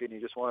pretty happy, and he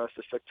just wanted us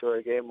to stick to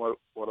our game, what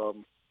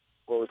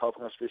was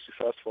helping us be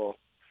successful.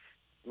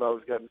 And that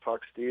was getting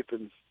pucks deep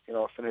and,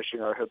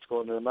 finishing our hits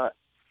going to the net.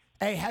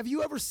 Hey, have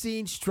you ever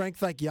seen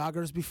strength like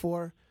Yager's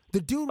before?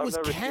 The dude was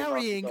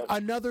carrying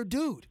another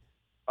dude.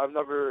 I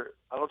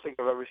don't think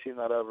I've ever seen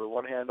that ever.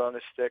 One hand on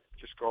his stick,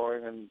 just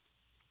going, and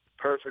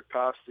perfect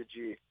pass to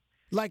G.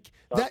 Like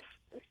that.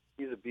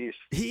 He's a beast.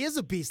 He is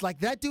a beast. Like,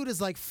 that dude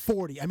is like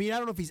 40. I mean, I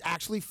don't know if he's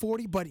actually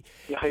 40, but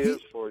he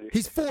is 40.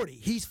 He's 40.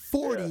 He's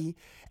 40,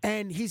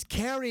 and he's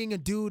carrying a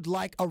dude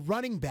like a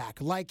running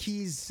back, like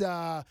he's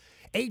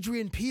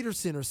Adrian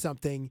Peterson or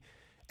something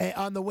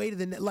on the way to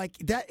the net. Like,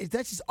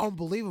 that's just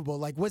unbelievable.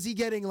 Like, was he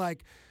getting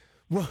like,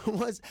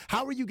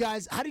 how did you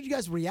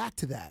guys react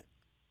to that?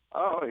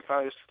 I don't know. You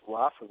kind of just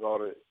laugh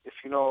about it. If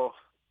you know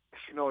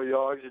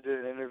Yogs, you did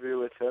an interview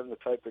with him, the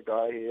type of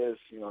guy he is,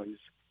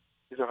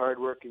 he's a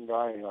hard-working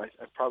guy. He's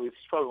probably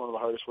one of the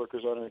hardest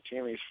workers on our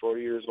team. He's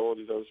 40 years old.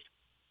 He does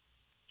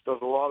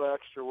a lot of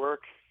extra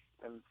work,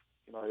 and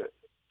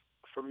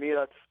for me,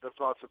 that's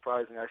not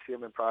surprising. I see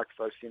him in practice.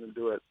 I've seen him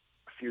do it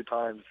a few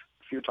times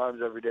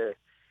every day.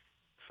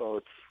 So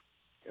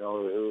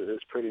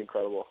it's pretty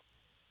incredible.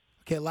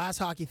 Okay, last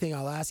hockey thing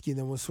I'll ask you,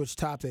 then we'll switch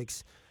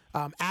topics.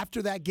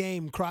 After that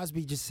game,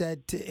 Crosby just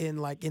said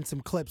in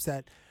some clips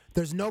that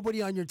there's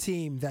nobody on your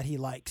team that he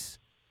likes.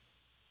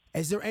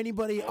 Is there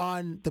anybody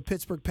on the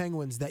Pittsburgh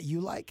Penguins that you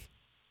like?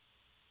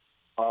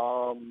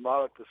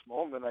 Not at this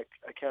moment. I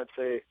can't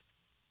say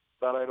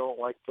that I don't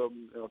like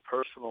them in a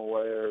personal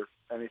way or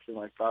anything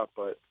like that,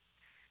 but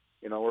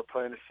we're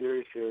playing a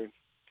series here.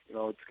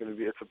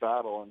 It's a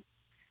battle, and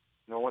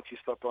once you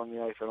step on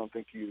the ice, I don't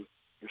think you're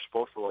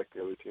supposed to like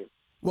the other team.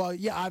 Well,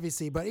 yeah,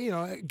 obviously, but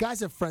guys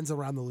have friends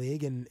around the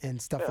league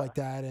and stuff like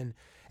that, and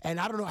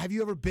I don't know. Have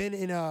you ever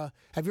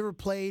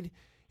played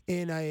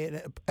in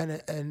an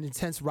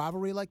intense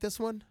rivalry like this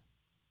one?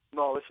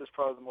 No, this is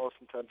probably the most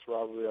intense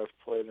rivalry I've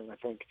played in. I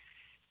think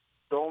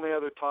the only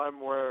other time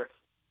where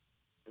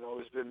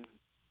there's been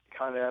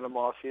kind of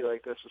animosity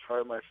like this was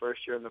probably my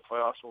first year in the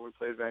playoffs when we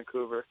played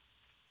Vancouver.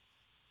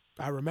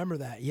 I remember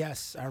that.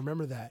 Yes, I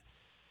remember that.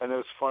 And it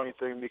was a funny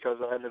thing because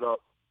I ended up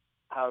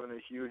having a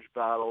huge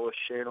battle with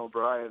Shane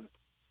O'Brien,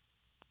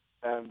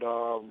 and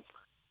I'm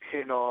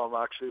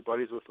actually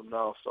buddies with him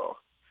now. So.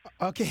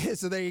 Okay,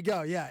 so there you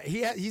go. Yeah,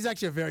 he's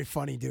actually a very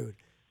funny dude.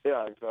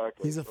 Yeah,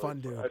 exactly. He's a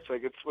fun dude. It's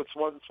like it's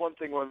one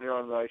thing when you're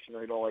on the ice,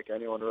 you don't like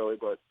anyone really,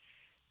 but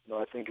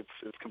I think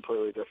it's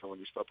completely different when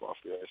you step off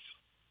the ice.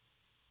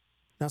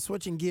 Now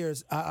switching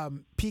gears,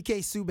 PK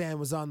Subban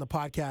was on the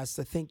podcast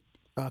I think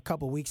a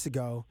couple weeks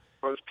ago.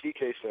 What was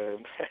PK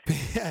saying?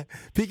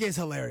 PK's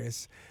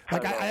hilarious.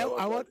 Like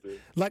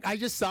I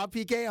just saw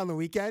PK on the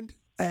weekend,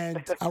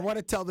 and I want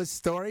to tell this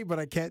story, but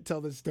I can't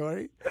tell this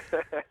story.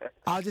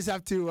 I'll just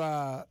have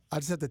to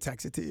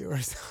text it to you or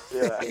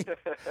something.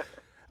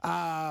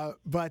 Yeah.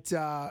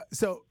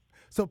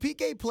 So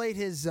PK played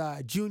his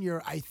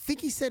junior, I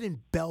think he said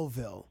in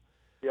Belleville.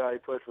 Yeah, he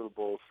played for the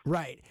Bulls.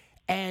 Right.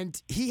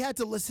 And he had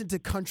to listen to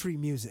country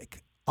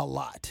music a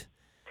lot.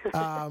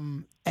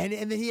 And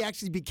then he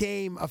actually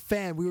became a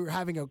fan. We were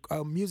having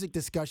a music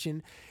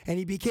discussion, and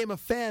he became a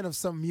fan of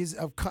some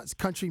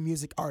country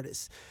music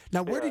artists.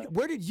 Now,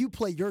 where did you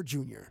play your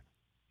junior?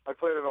 I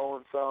played at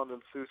Owen Sound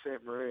in Sault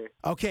Ste. Marie.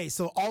 Okay,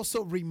 so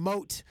also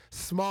remote,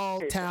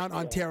 small town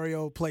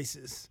Ontario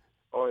places.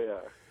 Oh, yeah.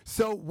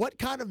 So what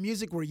kind of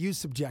music were you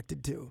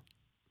subjected to?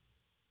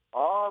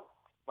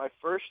 My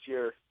first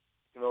year,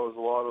 it was a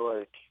lot of,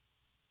 like,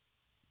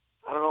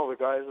 I don't know, the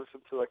guys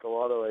listened to, like, a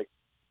lot of, like,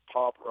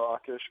 pop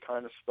rockish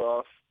kind of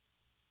stuff.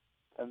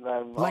 And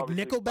then like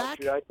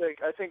Nickelback? Country, I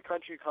think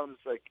country comes,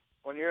 like,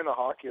 when you're in a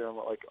hockey room,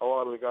 like, a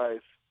lot of the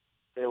guys,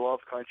 they love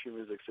country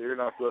music, so you're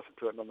not going to listen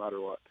to it no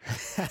matter what.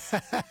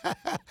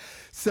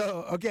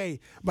 So, okay,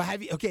 but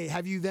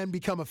have you then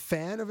become a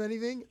fan of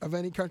anything, of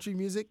any country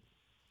music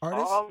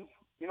artists?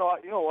 You know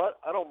what?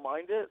 I don't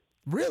mind it.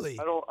 Really?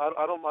 I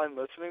don't mind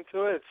listening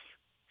to it.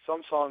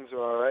 Some songs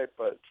are all right,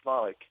 but it's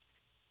not like,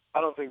 I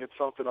don't think it's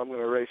something I'm going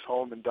to race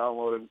home and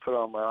download and put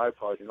on my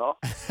iPod, you know?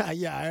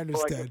 Yeah, I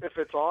understand. Like, if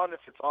it's on,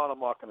 I'm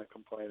not going to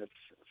complain. It's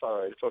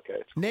all right. It's okay.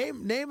 It's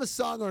Name a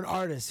song or an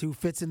artist who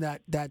fits in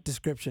that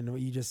description,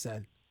 what you just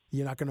said.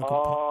 You're not going to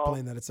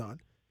complain that it's on.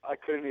 I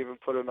couldn't even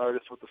put an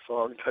artist with the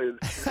song. Tell you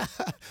the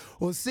truth.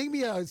 Well, sing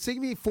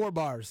me 4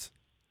 bars.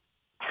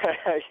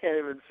 I can't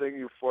even sing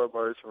you 4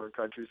 bars from a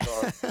country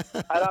song.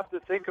 I'd have to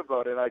think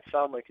about it. I'd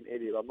sound like an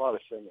idiot. I'm not a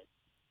singer.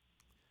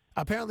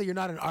 Apparently, you're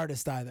not an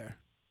artist either.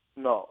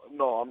 No,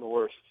 I'm the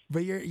worst.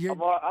 But you're. I don't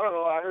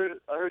know. I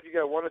heard you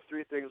get one of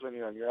 3 things when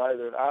you're young. You're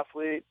either an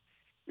athlete,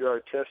 you're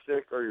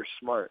artistic, or you're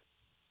smart.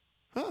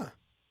 Huh.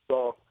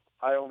 So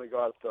I only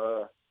got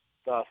the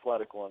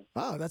athletic one.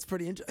 Oh, that's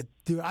pretty interesting,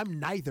 dude. I'm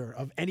neither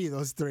of any of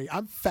those 3.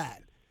 I'm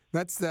fat.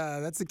 That's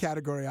the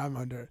category I'm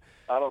under.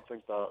 I don't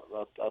think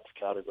that's a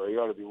category. You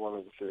got to be one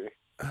of the 3.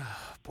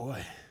 Oh,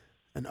 boy.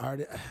 An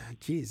artist.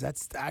 Geez,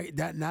 that's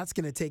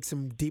going to take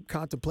some deep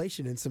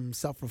contemplation and some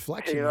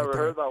self-reflection. Hey, you never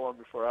heard that one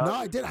before? No,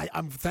 I did.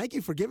 I'm thank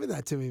you for giving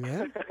that to me,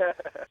 man.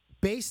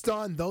 Based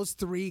on those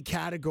 3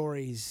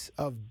 categories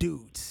of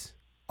dudes,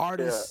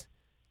 artists,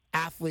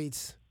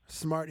 athletes,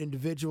 smart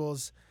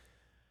individuals,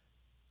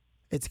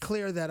 it's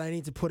clear that I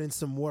need to put in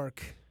some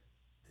work,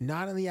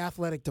 not in the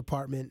athletic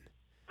department,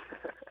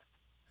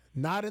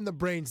 not in the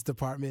brains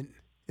department,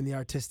 in the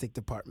artistic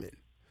department.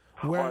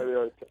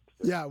 Whereas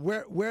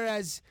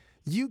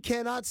you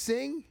cannot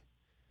sing,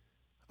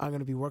 I'm going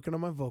to be working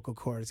on my vocal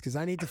cords because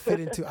I need to fit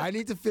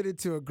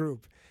into a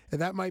group, and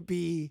that might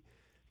be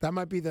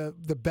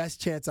the best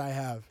chance I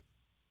have.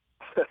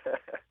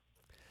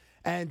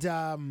 And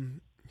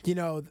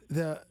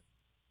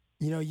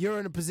you're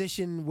in a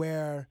position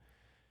where,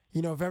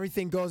 if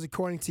everything goes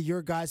according to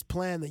your guys'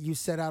 plan that you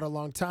set out a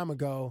long time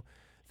ago,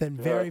 then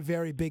very,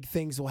 very big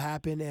things will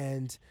happen,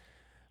 and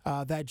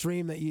that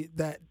dream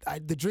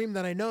the dream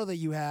that I know that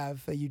you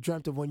have, that you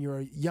dreamt of when you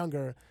were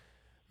younger,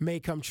 may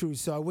come true.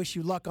 So I wish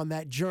you luck on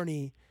that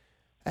journey.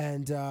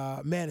 And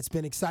man, it's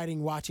been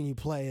exciting watching you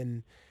play,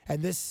 and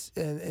this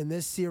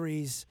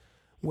series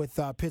with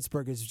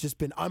Pittsburgh has just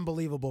been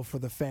unbelievable for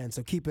the fans.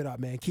 So keep it up,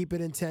 man. Keep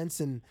it intense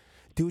and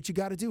do what you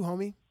got to do,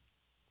 homie.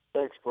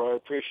 Thanks, bro. I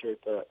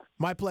appreciate that.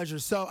 My pleasure.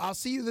 So I'll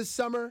see you this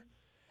summer,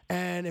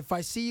 and if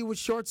I see you with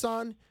shorts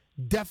on,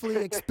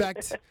 definitely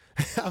expect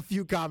a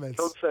few comments.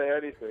 Don't say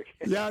anything.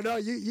 Yeah, no,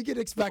 you can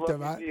expect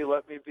them. Let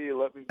me be.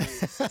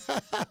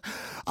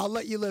 I'll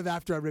let you live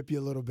after I rip you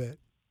a little bit.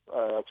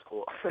 That's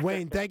cool.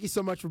 Wayne, thank you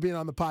so much for being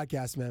on the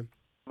podcast, man.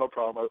 No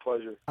problem. My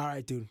pleasure. All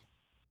right, dude.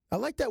 I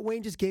like that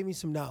Wayne just gave me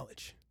some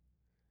knowledge.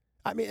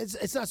 I mean,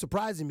 it's not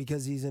surprising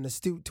because he's an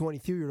astute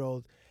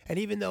 23-year-old, and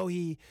even though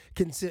he's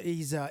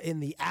in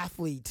the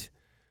athlete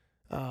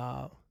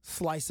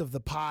slice of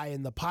the pie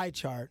in the pie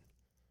chart,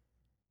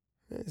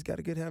 he's got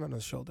a good head on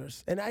his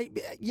shoulders. And I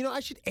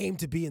should aim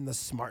to be in the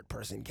smart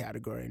person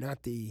category,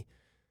 not the.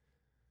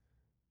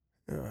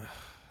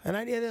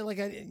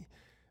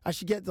 I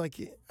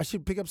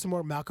should pick up some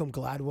more Malcolm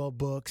Gladwell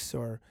books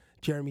or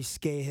Jeremy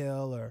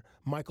Scahill or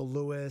Michael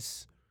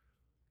Lewis.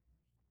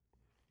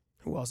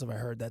 Who else have I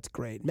heard that's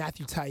great?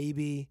 Matthew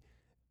Taibbi,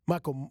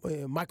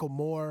 Michael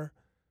Moore.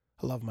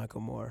 I love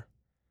Michael Moore.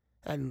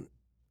 And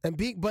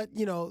being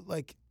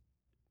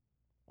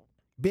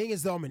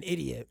as though I'm an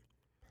idiot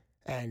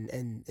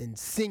and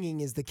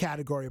singing is the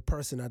category of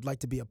person I'd like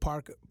to be a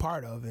part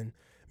of, and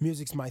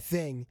music's my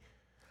thing,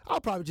 I'll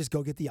probably just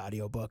go get the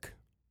audiobook.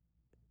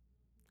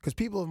 Because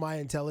people of my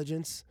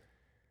intelligence,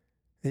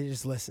 they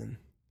just listen.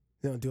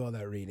 They don't do all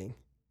that reading.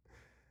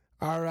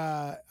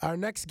 Our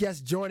next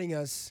guest joining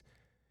us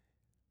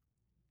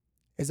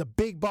is a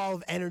big ball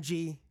of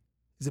energy,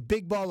 is a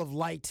big ball of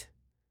light,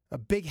 a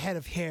big head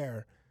of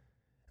hair,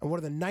 and one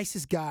of the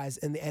nicest guys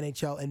in the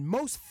NHL and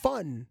most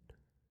fun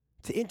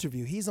to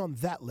interview. He's on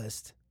that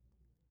list.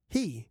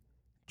 He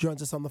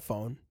joins us on the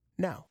phone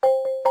now.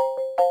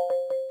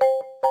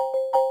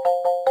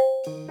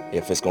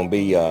 If it's going to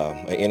be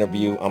an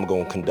interview, I'm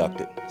going to conduct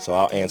it. So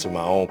I'll answer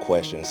my own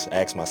questions,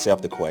 ask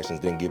myself the questions,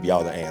 then give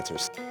y'all the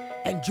answers.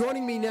 And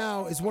joining me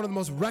now is one of the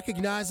most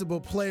recognizable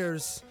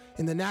players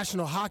in the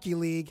National Hockey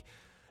League,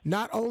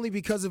 not only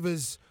because of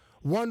his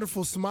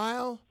wonderful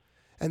smile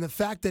and the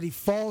fact that he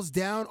falls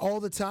down all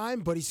the time,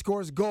 but he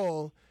scores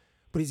goal,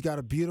 but he's got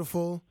a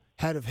beautiful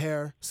head of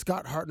hair.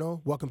 Scott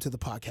Hartnell, welcome to the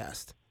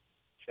podcast.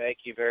 Thank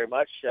you very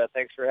much.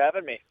 Thanks for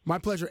having me. My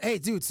pleasure. Hey,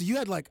 dude, so you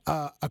had like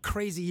a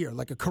crazy year,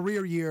 like a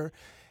career year,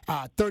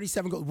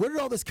 37 goals. Where did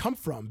all this come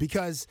from?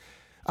 Because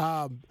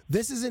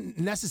this isn't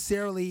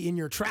necessarily in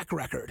your track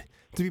record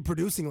to be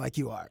producing like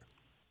you are.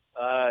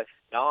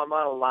 Now I'm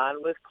on a line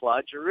with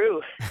Claude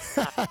Giroux. It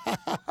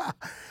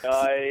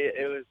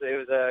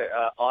was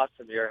a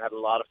awesome year. I had a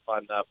lot of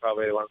fun.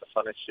 Probably one of the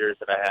funnest years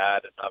that I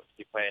had, and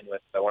obviously playing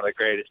with one of the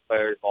greatest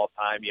players of all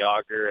time,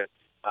 Yager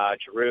and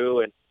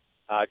Giroux, and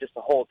just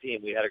the whole team.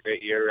 We had a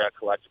great year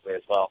collectively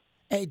as well.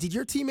 Hey, did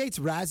your teammates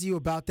razz you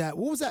about that?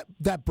 What was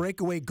that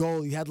breakaway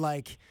goal you had?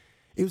 Like,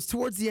 it was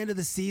towards the end of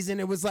the season.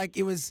 It was I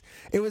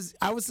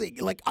would say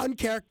like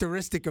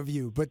uncharacteristic of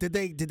you. But did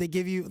they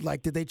give you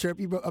did they chirp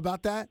you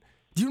about that?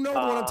 Do you know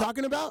what I'm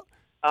talking about?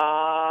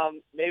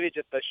 Maybe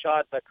just a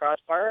shot, the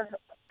crossbar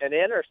and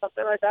in, or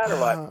something like that, or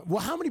what?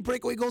 Well, how many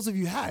breakaway goals have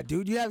you had,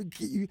 dude? You're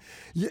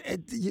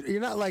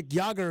not like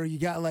Yager. You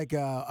got like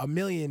a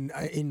million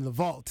in the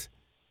vault.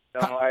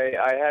 No,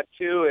 I had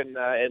two in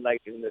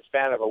the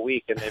span of a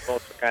week, and they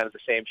both were kind of the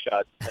same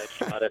shot.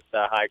 Shot at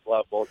high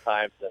glove both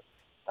times, and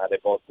they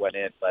both went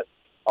in. But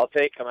I'll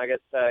take them. I guess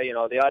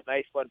the odd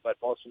nice one, but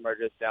most of them are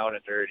just down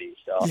and dirty.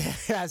 So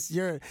yes,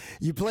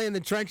 you play in the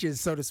trenches,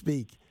 so to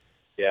speak.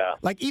 Yeah.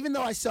 Like, even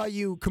though I saw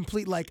you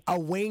complete like a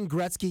Wayne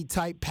Gretzky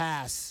type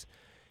pass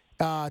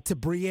to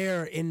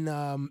Briere in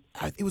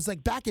it was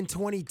like back in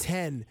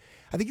 2010.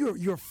 I think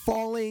you were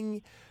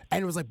falling.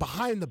 And it was like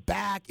behind the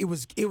back. It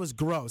was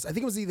gross. I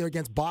think it was either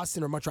against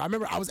Boston or Montreal. I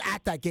remember I was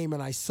at that game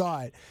and I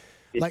saw it.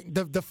 Like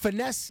the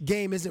finesse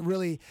game isn't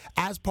really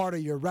as part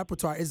of your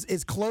repertoire.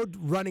 Is Claude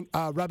rubbing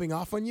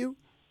off on you?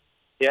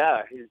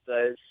 Yeah, his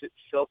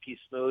silky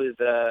smooth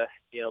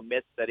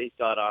mitts that he's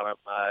got on him.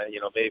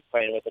 Maybe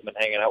playing with him and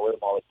hanging out with him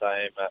all the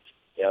time.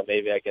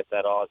 Maybe I get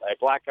that all. I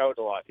black out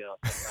a lot.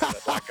 I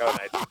black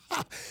out.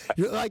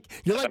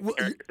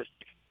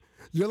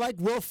 You're like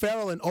Will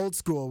Ferrell in Old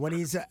School when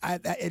he's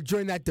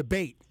during that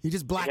debate. He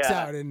just blacks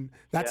out, and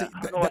that's it.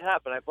 I don't know what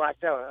happened. I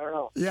blacked out. I don't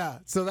know. Yeah.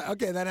 So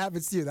that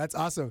happens to you. That's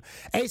awesome.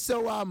 Hey,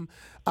 so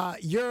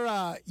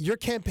your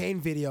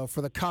campaign video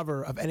for the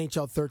cover of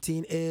NHL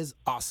 13 is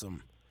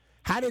awesome.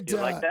 How did you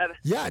like that?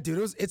 Yeah,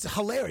 dude. It's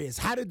hilarious.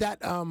 How did that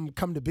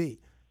come to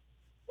be?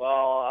 Well,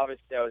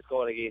 obviously I was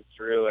going against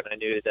Giroux, and I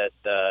knew that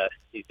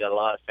he's got a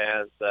lot of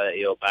fans,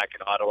 back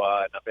in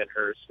Ottawa and up in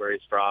Hearst, where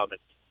he's from, and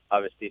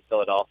obviously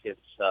Philadelphians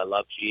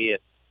love G,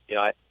 and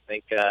I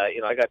think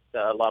I got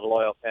a lot of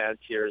loyal fans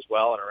here as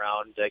well and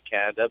around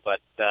Canada,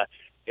 but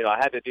I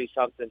had to do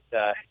something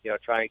to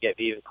try and get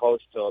even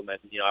close to him, and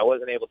I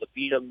wasn't able to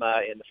beat him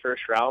in the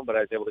first round, but I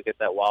was able to get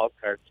that wild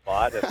card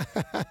spot, and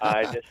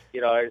I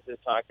was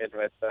just talking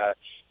with a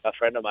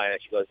friend of mine,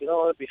 and she goes,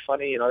 it'd be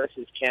funny, this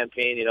is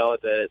campaign,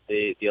 the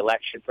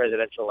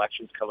presidential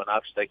election's coming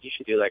up. She's like, you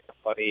should do like a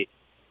funny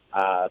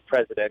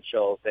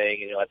presidential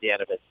thing, and at the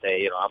end of it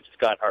say, I'm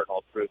Scott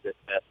Hartnell, prove this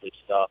message.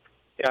 So,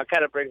 it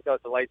kind of brings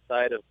out the light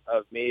side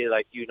of me,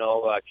 like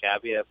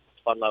Cabbie, I'm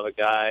a fun-loving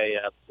guy,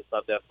 just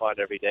love to have fun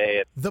every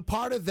day. The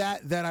part of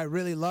that I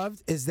really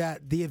loved is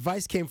that the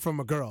advice came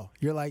from a girl.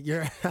 You're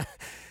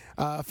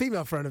a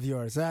female friend of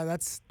yours.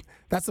 That's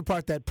the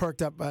part that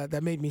perked up,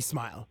 that made me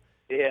smile.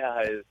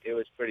 Yeah, it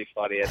was pretty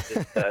funny. It's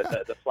just,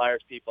 the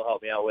Flyers people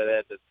helped me out with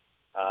it.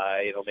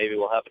 Maybe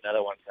we'll have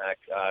another one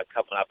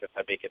coming up if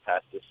I make it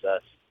past this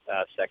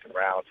second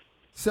round.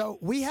 So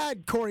we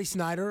had Corey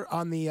Snyder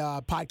on the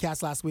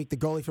podcast last week, the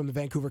goalie from the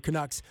Vancouver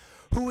Canucks,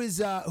 who is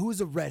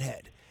a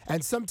redhead.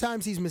 And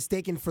sometimes he's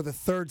mistaken for the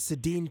third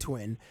Sedin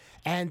twin.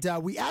 And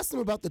we asked him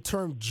about the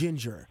term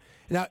ginger.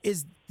 Now,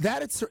 is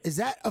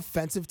that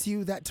offensive to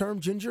you, that term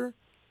ginger?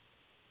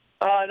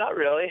 Not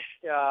really.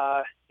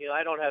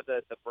 I don't have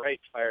the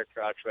bright fire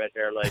crotch red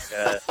hair like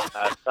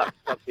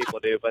some people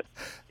do, but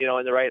in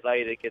the right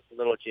light it gets a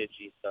little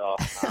gingy. So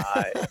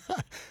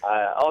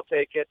I'll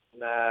take it.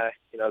 And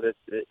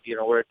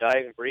we're a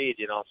dying breed.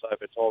 So I've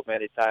been told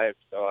many times.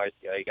 So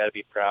you got to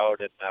be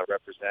proud and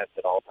represent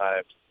at all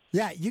times.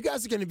 Yeah, you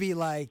guys are going to be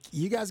like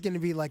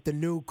the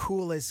new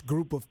coolest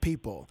group of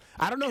people.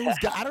 I don't know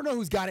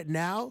who's got it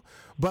now,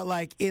 but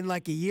like in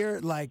like a year,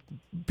 like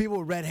people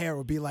with red hair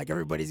will be like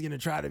everybody's going to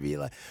try to be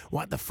like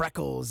want the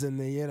freckles and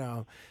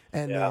the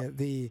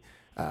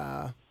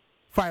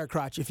fire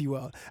crotch, if you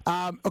will.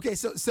 Okay,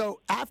 so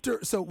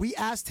we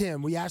asked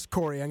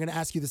Corey. I'm going to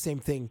ask you the same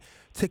thing,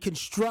 to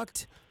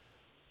construct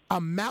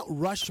a Mount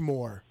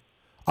Rushmore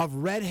of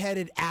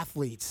redheaded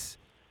athletes.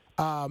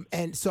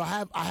 And so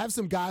I have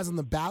some guys on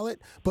the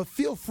ballot, but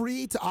feel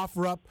free to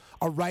offer up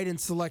a write-in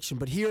selection.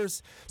 But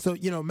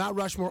Mount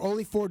Rushmore,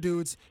 only 4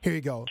 dudes. Here you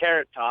go.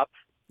 Carrot Top.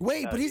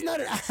 Wait, but he's not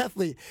an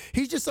athlete.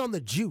 He's just on the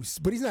juice,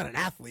 but he's not an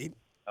athlete.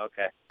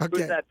 Okay. Okay.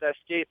 Who's that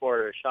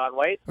skateboarder? Shaun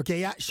White?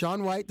 Okay, yeah,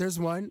 Shaun White, there's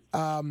one.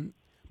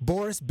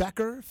 Boris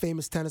Becker,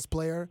 famous tennis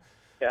player.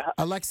 Yeah.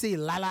 Alexei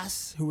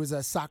Lalas, who was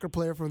a soccer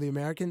player for the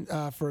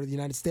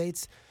United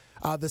States.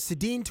 The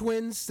Sedin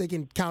twins, they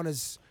can count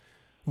as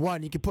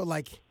one. You can put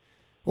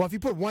if you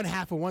put one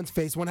half of one's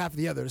face, one half of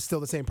the other, it's still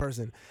the same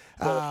person.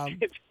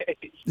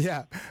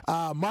 Yeah.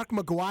 Mark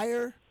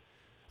McGuire,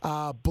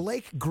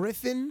 Blake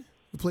Griffin,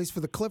 who plays for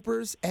the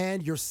Clippers,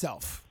 and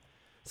yourself.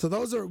 So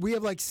we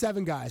have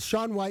 7 guys.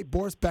 Shaun White,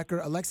 Boris Becker,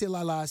 Alexei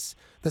Lalas,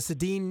 the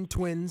Sedin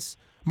twins,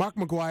 Mark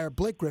McGuire,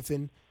 Blake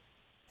Griffin,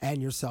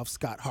 and yourself,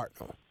 Scott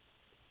Hartnell.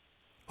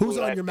 Who's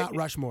on your Mount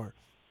Rushmore?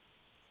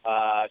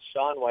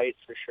 Shaun White,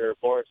 for sure.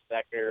 Boris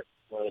Becker,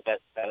 one of the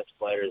best tennis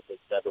players that's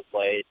ever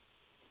played.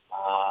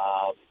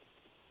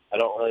 I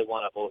don't really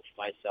want to vote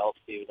for myself,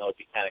 even though it'd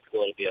be kind of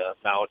cool to be a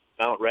Mount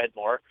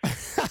Redmore.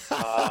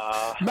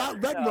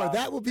 Mount Redmore.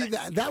 That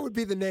would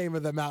be the name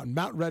of the mountain,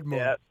 Mount Redmore.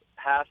 Yeah,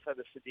 half of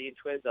the Sedin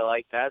twins. I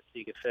like that, so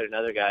you can fit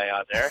another guy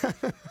on there.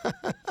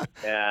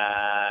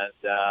 And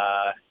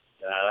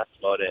that's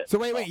about it. So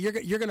wait,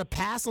 you're gonna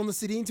pass on the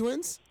Sedin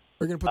twins?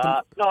 We're gonna put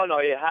them. No,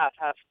 yeah,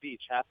 half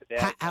each, half a day.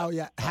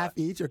 Half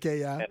each. Okay,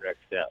 yeah. Hendricks,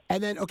 yeah.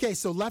 And then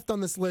so left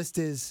on this list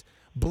is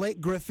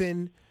Blake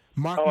Griffin,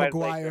 Mark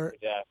McGuire.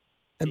 Yeah.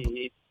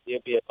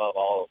 He'd be above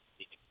all of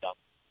them.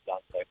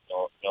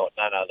 No,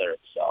 none other.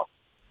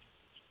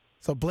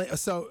 So Blake.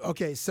 So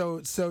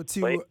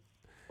to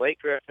Blake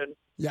Griffin.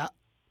 Yeah.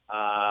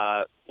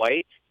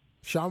 White.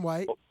 Shaun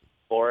White.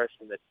 Boris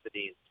and the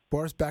Sedins.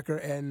 Boris Becker,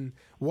 and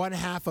one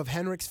half of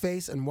Henrik's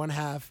face and one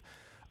half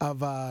of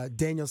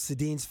Daniel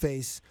Sedin's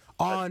face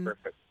on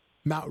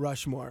Mount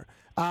Rushmore.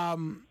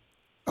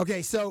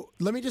 Okay, so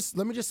let me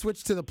just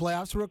switch to the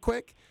playoffs real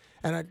quick.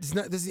 And this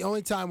is the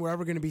only time we're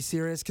ever going to be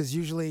serious, because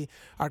usually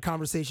our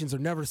conversations are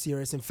never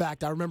serious. In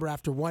fact, I remember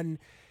after one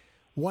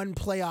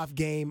playoff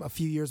game a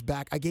few years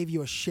back, I gave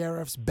you a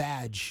sheriff's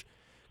badge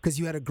because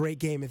you had a great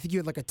game. I think you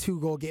had a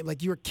 2-goal game.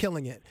 You were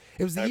killing it.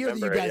 It was the year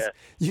that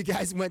you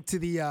guys went to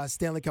the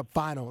Stanley Cup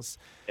Finals.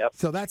 Yep.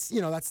 So that's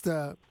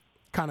the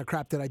kind of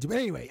crap that I do. But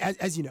anyway,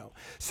 as you know.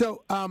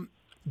 So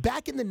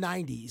back in the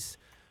 90s,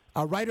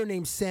 a writer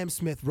named Sam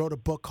Smith wrote a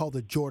book called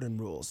The Jordan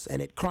Rules,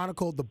 and it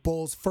chronicled the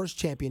Bulls' first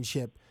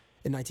championship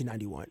in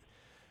 1991.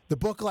 The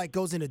book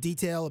goes into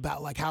detail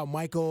about how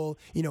Michael,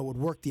 would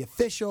work the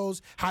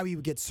officials, how he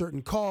would get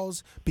certain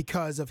calls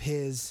because of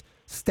his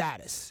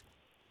status.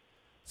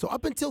 So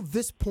up until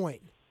this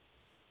point,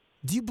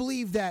 do you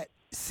believe that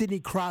Sidney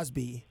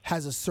Crosby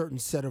has a certain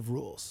set of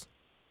rules?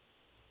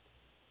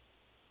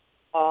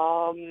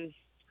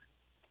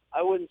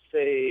 I wouldn't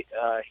say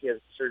he has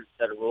a certain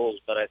set of rules,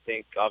 but I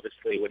think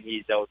obviously when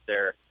he's out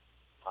there,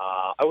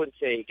 I wouldn't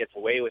say he gets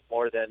away with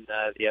more than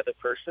the other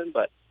person,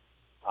 but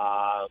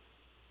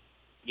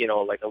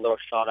a little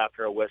shot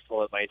after a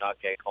whistle, it might not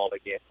get called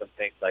against him,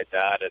 things like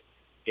that. And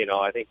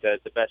I think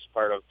that the best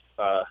part of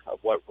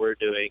what we're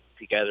doing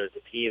together as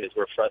a team is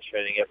we're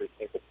frustrating every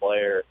single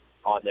player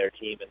on their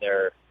team, and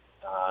they're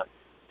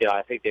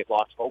I think they've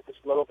lost focus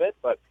a little bit,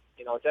 but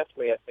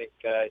definitely I think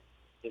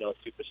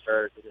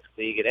superstars in this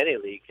league, in any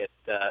league, get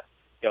a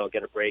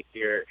break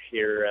here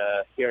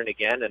and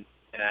again, and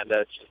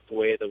that's just the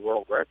way the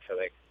world works, I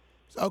think.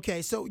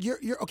 Okay, so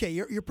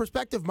your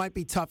perspective might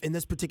be tough in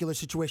this particular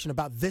situation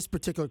about this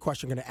particular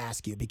question I'm going to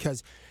ask you,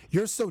 because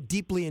you're so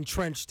deeply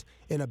entrenched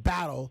in a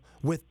battle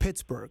with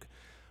Pittsburgh.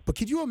 But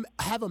could you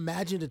have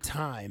imagined a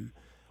time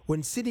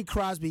when Sidney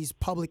Crosby's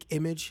public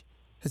image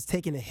has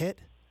taken a hit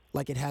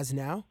like it has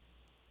now?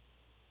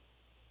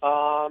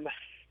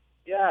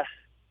 Yeah.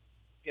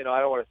 I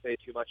don't want to say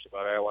too much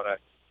about it. I don't want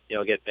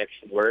to, get mixed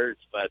in words,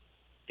 but,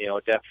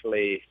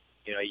 definitely,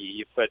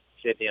 you put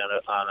Sidney on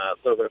a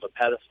little bit of a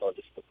pedestal,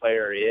 just the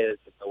player he is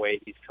and the way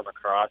he's come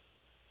across,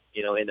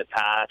 in the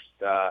past,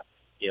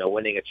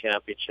 winning a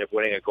championship,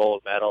 winning a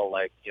gold medal.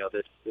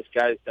 This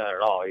guy's done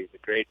it all. He's a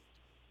great,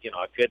 a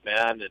good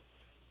man,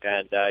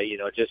 and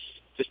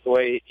just the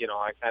way,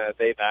 I kind of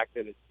they've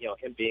acted,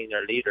 him being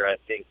their leader, I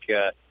think,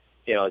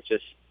 it's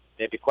just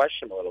maybe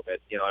question him a little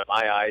bit, in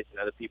my eyes and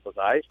other people's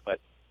eyes, but,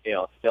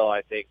 still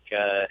I think,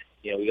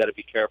 we got to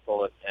be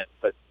careful and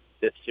put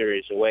this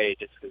series away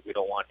just because we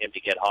don't want him to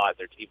get hot,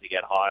 their team to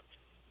get hot,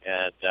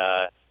 and,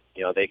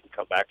 they can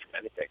come back from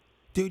anything.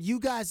 Dude,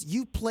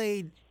 you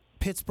played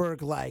Pittsburgh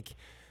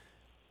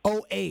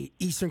 2008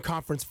 Eastern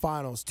Conference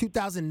Finals,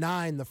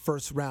 2009 the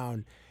first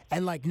round,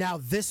 and now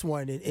this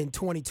one in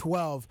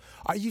 2012.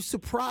 Are you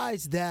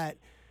surprised that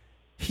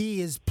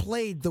he has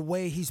played the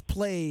way he's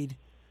played?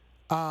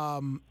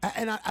 And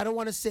I don't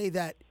want to say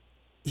that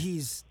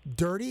he's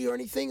dirty or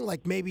anything,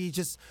 maybe he's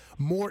just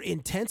more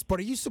intense, but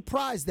are you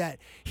surprised that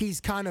he's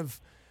kind of,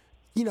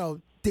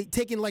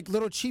 taking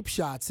little cheap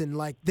shots and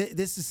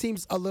this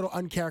seems a little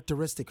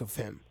uncharacteristic of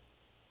him?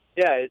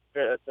 Yeah,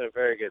 that's a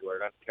very good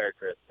word,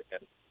 uncharacteristic.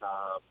 And,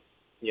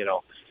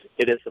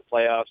 it is the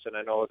playoffs, and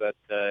I know that,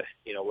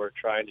 we're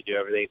trying to do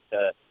everything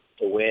to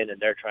win, and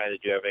they're trying to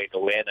do everything to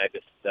win. I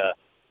just,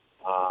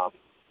 I've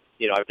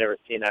never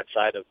seen that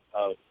side of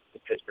the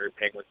Pittsburgh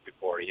Penguins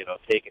before,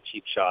 taking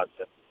cheap shots.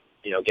 And,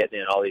 getting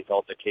in all these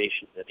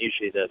altercations, and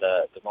usually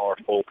the more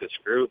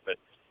focused group. And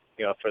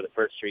for the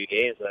first 3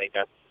 games, I think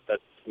that's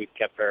we've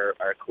kept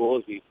our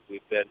cool.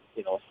 We've been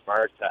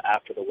smart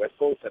after the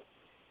whistles, and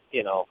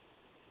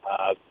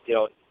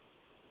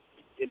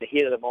in the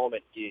heat of the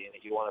moment,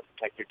 you want to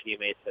protect your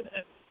teammates and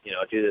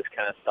do this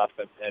kind of stuff.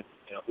 And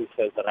who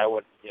says that I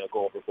wouldn't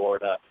go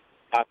overboard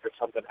after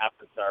something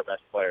happens to our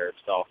best players?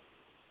 So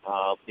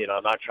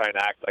I'm not trying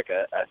to act like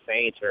a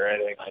saint or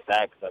anything like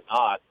that, because I'm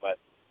not. But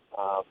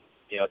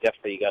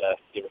definitely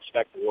you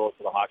respect the rules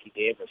of the hockey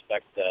game,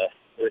 respect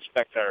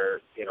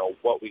our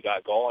what we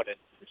got going, and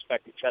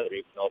respect each other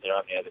even though they're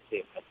on the other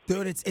team.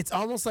 Dude, it's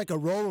almost like a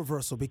role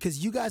reversal,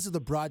 because you guys are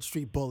the Broad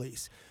Street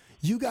Bullies.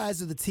 You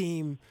guys are the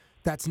team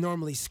that's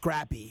normally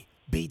scrappy,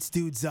 beats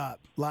dudes up.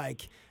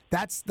 Like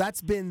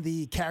that's been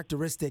the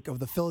characteristic of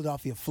the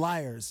Philadelphia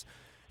Flyers,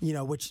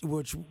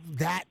 which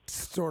that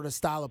sort of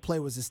style of play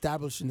was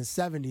established in the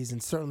 70s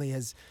and certainly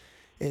is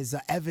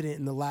evident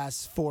in the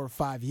last 4 or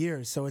 5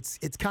 years. So it's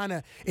kind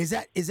of is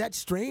that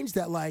strange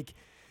that like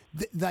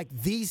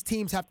these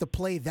teams have to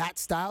play that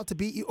style to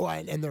beat you,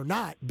 and they're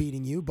not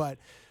beating you, but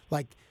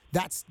like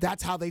that's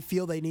how they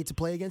feel they need to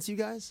play against you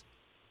guys?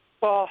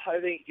 Well, I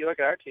think you look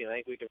at our team.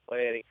 I think we can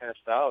play any kind of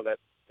style that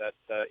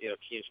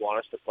teams want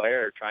us to play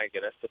or try and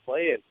get us to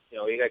play. And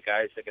we got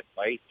guys that can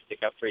fight, stick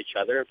up for each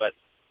other. But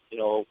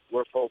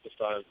we're focused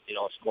on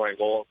scoring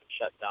goals and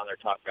shutting down their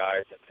top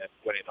guys and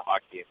winning the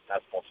hockey. And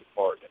that's most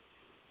important.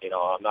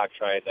 I'm not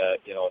trying to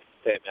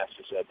say a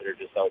message that they're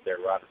just out there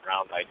running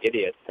around like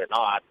idiots. They're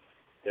not.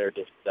 They're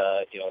just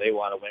they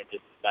want to win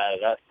just as bad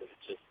as us. And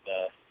it's just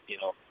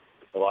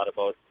it's a lot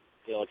about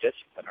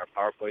discipline. Our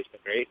power play's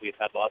been great. We've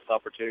had lots of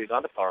opportunities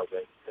on the power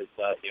play because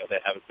they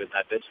haven't been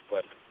that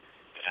disciplined,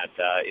 and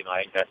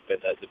I think that's been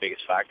the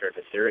biggest factor in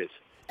the series.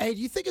 Hey,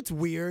 do you think it's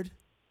weird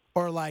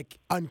or like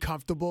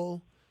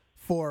uncomfortable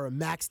for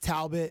Max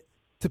Talbot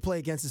to play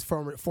against his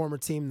former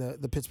team,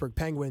 the Pittsburgh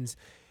Penguins,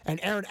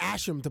 and Aaron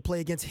Asham to play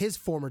against his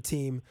former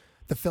team,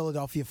 the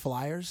Philadelphia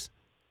Flyers?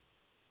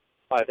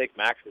 Well, I think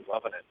Max is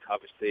loving it.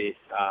 Obviously,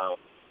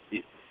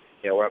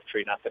 we're up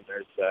 3-0.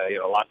 There's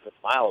lots to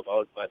smile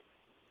about, but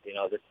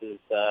this is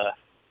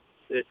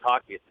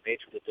hockey. It's the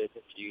nature of the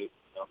business. You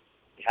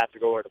have to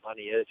go where the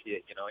money is.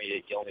 You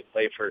only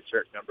play for a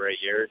certain number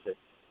of years. And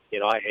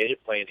I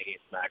hated playing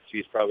against Max. He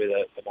was probably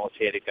the most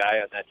hated guy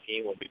on that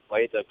team when we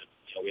played them.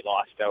 We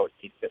lost out.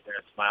 He'd sit there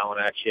and smiling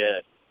at you.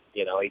 And,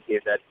 he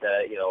gave that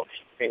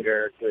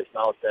finger to his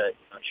mouth to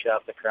shut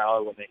up the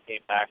crowd when they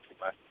came back from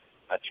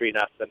a 3-0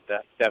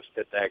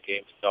 deficit that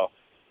game. So.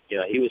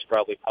 He was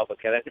probably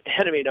public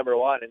enemy number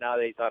one, and now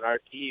that he's on our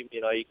team,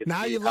 you can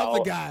now see you love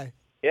the guy.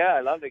 Yeah,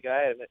 I love the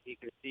guy, and you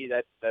can see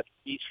that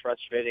he's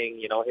frustrating.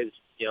 His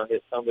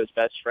some of his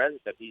best friends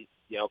that he's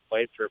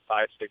played for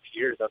 5-6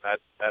 years on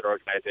that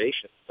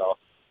organization. So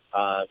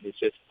it's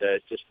just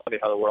funny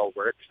how the world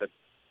works, and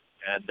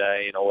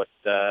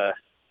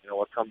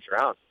what comes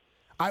around.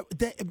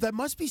 That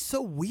must be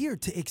so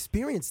weird to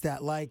experience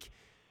that.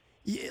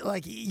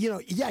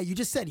 You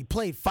just said he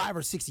played 5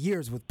 or 6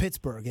 years with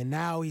Pittsburgh, and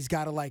now he's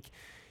got to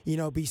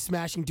be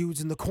smashing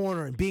dudes in the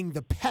corner and being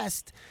the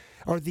pest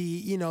or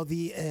the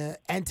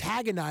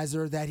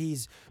antagonizer that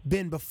he's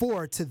been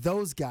before to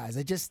those guys.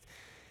 I don't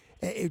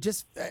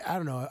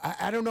know.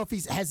 I don't know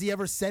if has he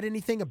ever said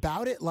anything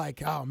about it?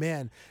 Like, oh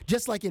man,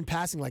 just like in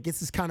passing, like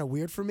this is kind of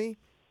weird for me.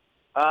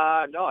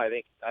 No, I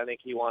think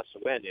he wants to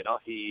win.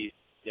 He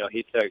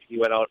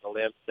went out on a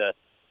limb to.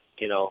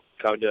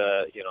 Come to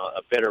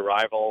a bitter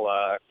rival,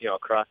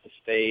 across the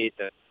state,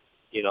 and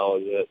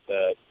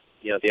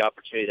the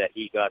opportunity that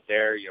he got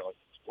there,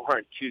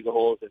 scoring 2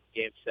 goals in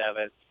Game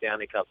 7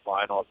 Stanley Cup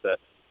Final to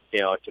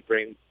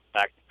bring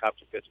back the cup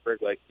to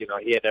Pittsburgh. Like he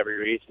had every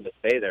reason to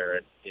stay there,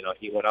 and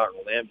he went out on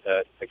a limb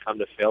to come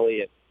to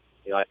Philly,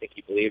 and I think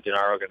he believed in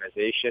our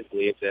organization,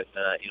 believed in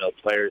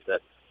players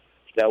that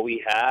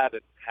we had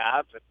and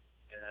have,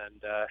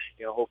 and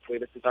hopefully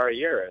this is our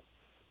year,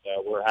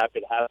 and we're happy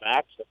to have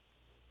Max.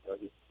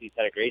 He's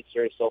had a great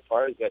series so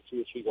far. He's got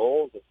 2 or 3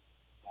 goals. And,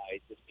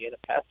 he's just being a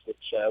pest,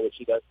 which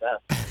he does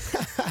best.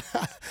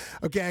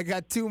 Okay, I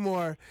got 2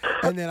 more,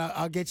 and then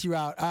I'll get you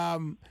out.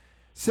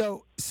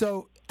 So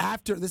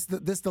after this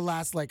is the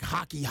last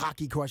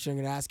hockey question I'm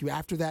going to ask you.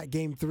 After that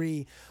Game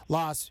 3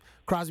 loss,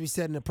 Crosby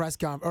said in a press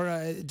conference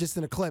or just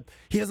in a clip,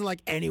 he doesn't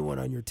like anyone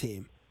on your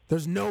team.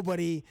 There's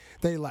nobody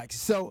that he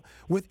likes. So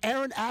with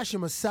Aaron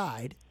Asham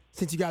aside,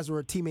 since you guys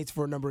were teammates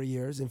for a number of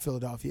years in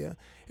Philadelphia,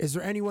 is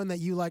there anyone that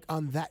you like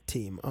on that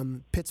team,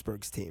 on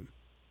Pittsburgh's team?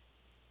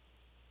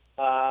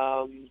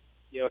 To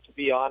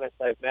be honest,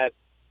 I've met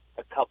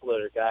a couple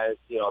of guys,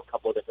 a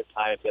couple of different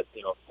times at,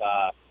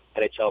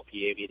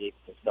 NHLPA meetings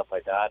and stuff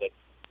like that. And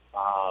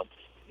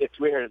it's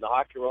weird. In the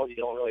hockey world, you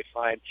don't really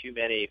find too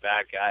many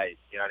bad guys,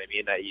 you know what I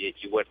mean, that you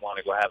wouldn't want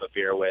to go have a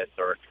beer with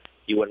or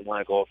you wouldn't want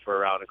to go for a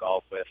round of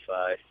golf with.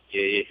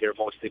 You hear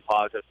mostly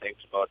positive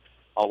things about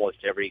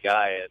almost every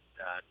guy, and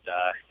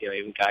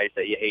even guys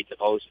that you hate the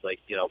most, like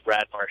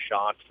Brad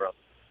Marchand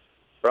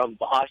from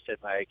Boston.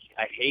 Like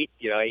I hate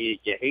you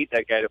hate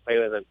that guy to play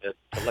with him, to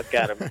look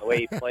at him the way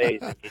he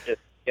plays, and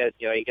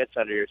he gets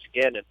under your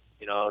skin, and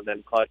and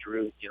then Claude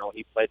Giroux,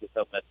 he played with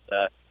him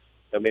at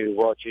maybe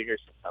World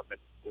Juniors or something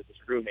with his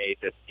roommate,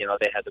 and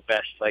they had the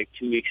best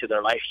 2 weeks of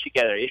their life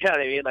together. You know what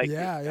I mean? This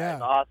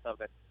guy's awesome,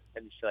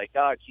 and she's like,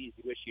 oh, geez,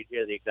 you wish you'd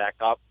hear the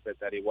exact opposite,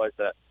 that he was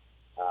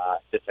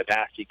just a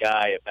nasty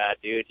guy, a bad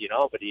dude,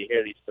 But you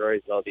hear these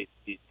stories about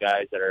these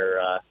guys that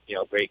are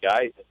great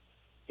guys,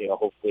 and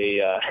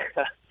hopefully.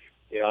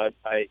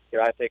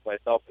 I think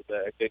myself as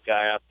a good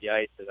guy off the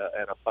ice and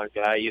a fun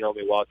guy. You know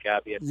me well,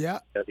 Cabbie. And,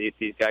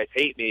 these guys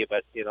hate me,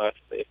 but if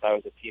I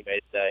was a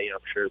teammate, I'm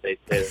sure they'd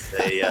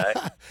say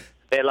that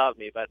they love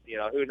me. But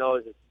who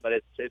knows? But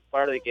it's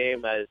part of the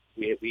game. As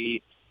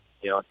we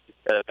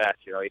said it best.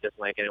 He doesn't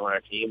like anyone on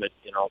our team, and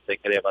I don't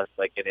think any of us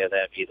like any of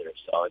them either.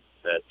 So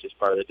it's just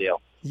part of the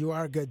deal. You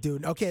are a good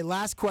dude. Okay,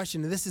 last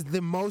question. This is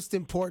the most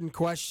important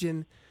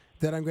question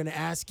that I'm going to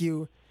ask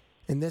you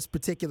in this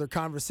particular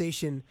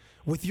conversation.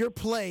 With your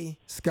play,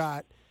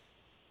 Scott,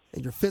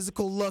 and your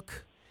physical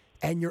look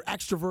and your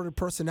extroverted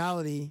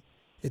personality,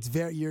 it's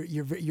very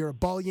you're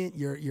ebullient,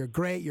 you're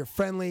great, you're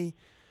friendly.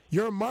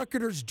 You're a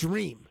marketer's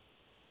dream.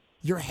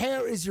 Your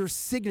hair is your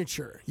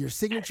signature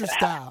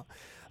style.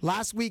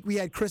 Last week we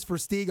had Chris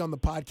Versteeg on the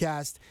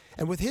podcast,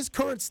 and with his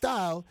current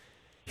style,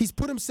 he's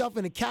put himself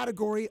in a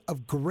category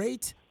of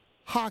great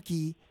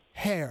hockey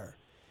hair.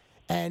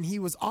 And he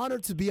was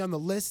honored to be on the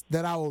list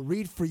that I will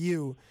read for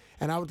you.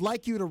 And I would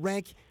like you to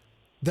rank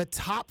the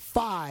top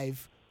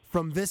 5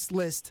 from this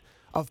list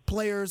of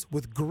players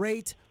with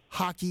great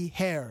hockey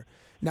hair.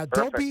 Now,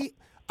 don't be.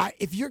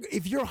 If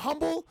you're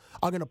humble,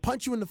 I'm going to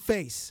punch you in the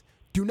face.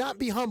 Do not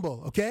be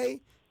humble,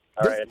 okay?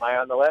 All right, am I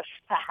on the list?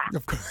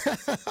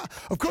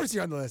 Of course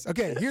you're on the list.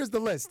 Okay, here's the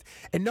list.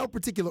 In no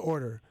particular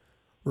order.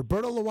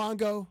 Roberto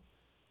Luongo,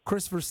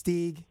 Chris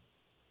Versteeg,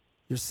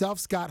 yourself,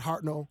 Scott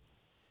Hartnell,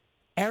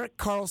 Erik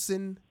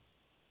Karlsson,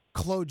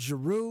 Claude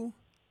Giroux,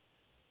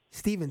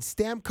 Steven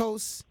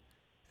Stamkos,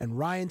 and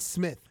Ryan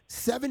Smith.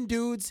 7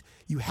 dudes.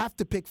 You have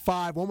to pick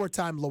 5. One more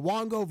time.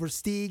 Luongo,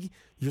 Versteeg,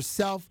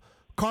 yourself,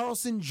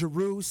 Karlsson,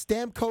 Giroux,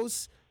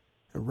 Stamkos,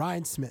 and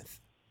Ryan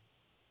Smith.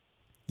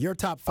 Your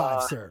top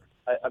 5, sir.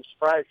 I'm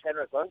surprised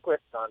Henrik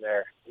Lundqvist's on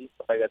there. He's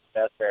probably got the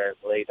best hair in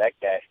the league, that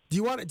guy. Do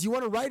you want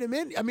to write him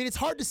in? I mean, it's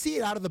hard to see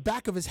it out of the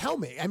back of his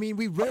helmet. I mean,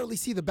 we rarely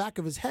see the back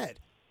of his head.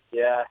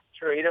 Yeah,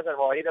 true. He doesn't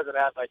have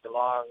the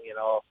long,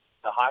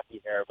 the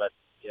hockey hair, but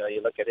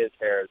you look at his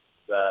hair, it's,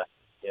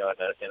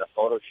 in a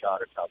photo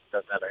shot or something.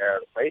 Doesn't have a hair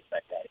on the face,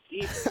 that guy.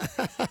 Jesus.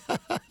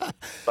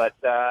 But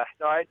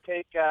no, I'd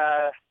take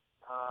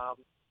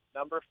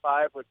number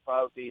 5 would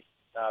probably be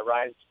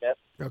Ryan Smith.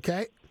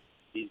 Okay.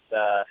 He's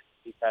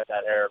had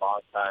that hair a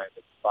long time.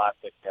 It's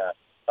classic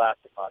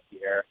hockey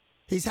hair.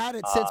 He's had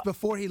it since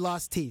before he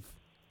lost teeth.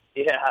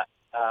 Yeah.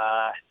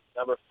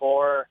 Number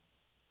 4,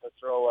 let's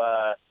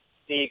throw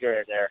Steger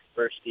in there.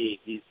 Versteeg.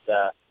 He's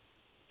got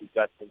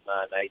some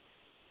nice.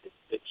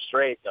 It's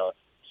straight though.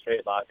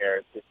 Straight long hair.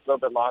 It's a little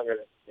bit longer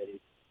than City.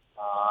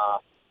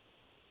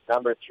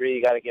 Number 3,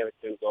 you got to give it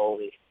to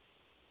goalie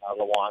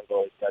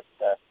Luongo. He's got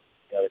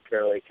the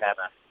curly kind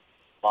of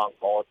long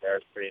mullet there.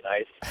 It's pretty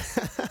nice.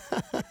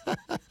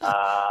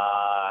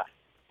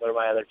 What are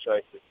my other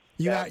choices?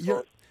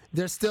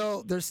 They're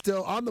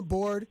still on the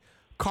board.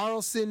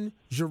 Karlsson,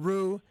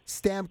 Giroux,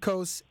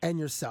 Stamkos, and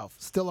yourself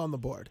still on the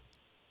board.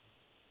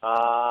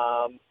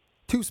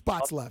 2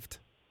 spots left.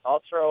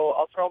 I'll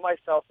throw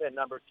myself in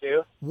number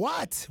 2.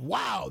 What?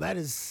 Wow, that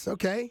is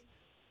okay.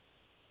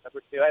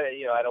 Number 2,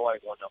 I don't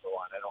want to go number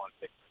 1. I don't want to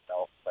pick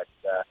myself, but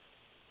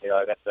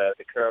I got the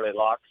curly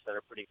locks that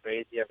are pretty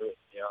crazy.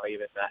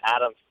 Even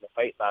Adams in the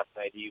fight last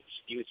night, he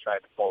was trying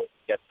to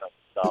get some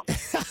stuff.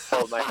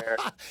 Pulled my hair.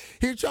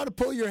 He was trying to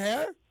pull your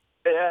hair?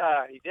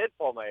 Yeah, he did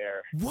pull my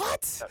hair.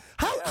 What?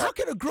 How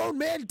can a grown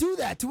man do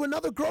that to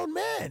another grown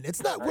man?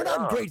 It's not. We're not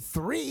in grade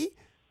 3.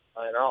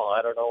 I know.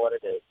 I don't know what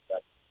it is,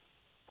 but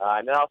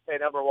and then I'll say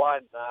number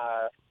 1,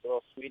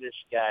 little Swedish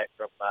guy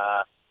from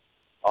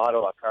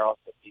Ottawa,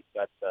 Karlsson. He's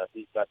got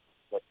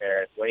with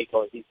hair. When he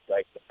goes, he's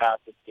like the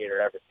fastest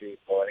skater ever too.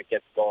 So when it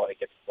gets going, it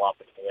gets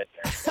flopping in the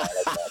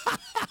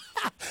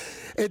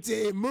wind.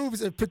 It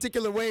moves a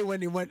particular way when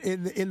he went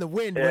in the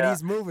wind when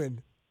he's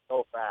moving.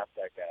 So fast,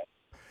 that guy.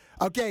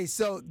 Okay,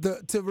 so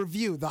to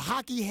review, the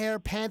hockey hair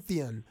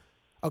pantheon,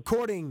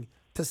 according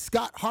to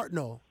Scott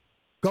Hartnell,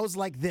 goes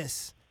like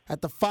this.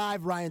 At the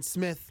 5, Ryan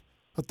Smith.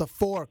 At the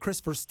 4, Chris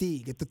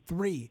Versteeg. At the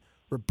 3,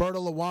 Roberto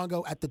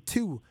Luongo. At the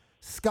 2,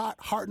 Scott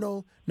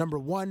Hartnell. Number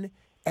 1,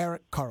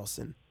 Erik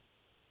Karlsson.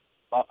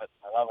 Love it.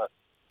 I love it.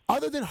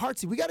 Other than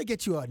Hartsey, we got to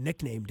get you a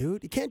nickname,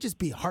 dude. It can't just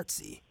be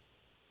Hartsey.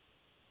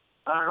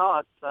 I don't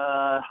know.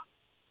 That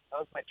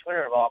was my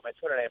Twitter. Well, my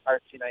Twitter name,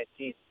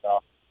 Hartsey19. So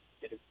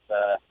it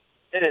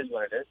is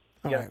what it is.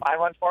 You gonna find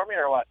one for me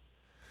or what?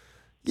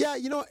 Yeah,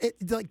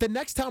 like the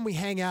next time we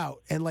hang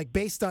out and like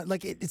based on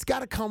like it's got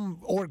to come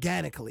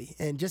organically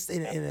and just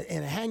in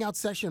a hangout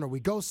session or we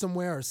go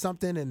somewhere or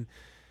something and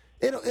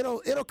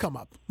it'll come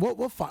up.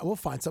 We'll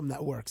find something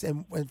that works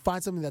and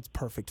find something that's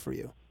perfect for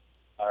you.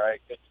 All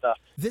right, good stuff.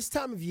 This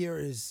time of year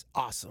is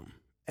awesome,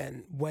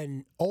 and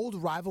when old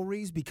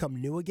rivalries become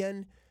new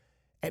again,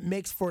 it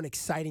makes for an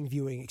exciting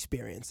viewing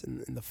experience.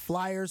 And the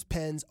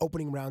Flyers-Pens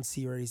opening round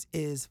series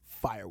is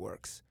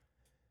fireworks.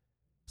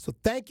 So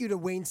thank you to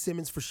Wayne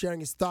Simmonds for sharing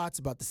his thoughts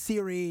about the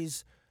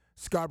series,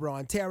 Scarborough,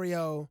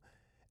 Ontario,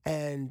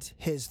 and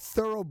his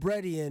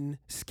thoroughbredian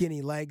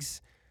skinny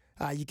legs.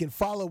 You can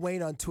follow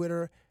Wayne on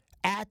Twitter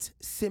at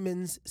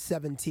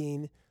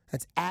Simmonds17.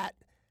 That's at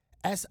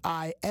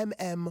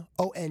SIMMONDS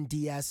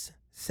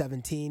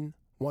 17,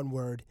 one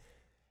word.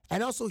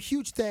 And also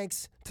huge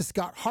thanks to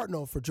Scott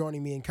Hartnell for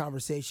joining me in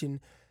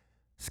conversation.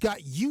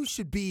 Scott, you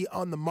should be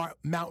on the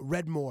Mount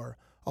Redmore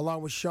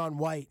along with Sean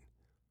White,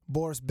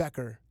 Boris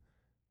Becker,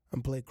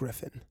 and Blake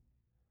Griffin.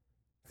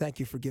 Thank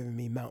you for giving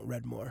me Mount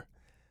Redmore.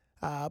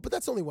 But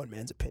that's only one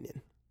man's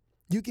opinion.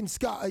 You can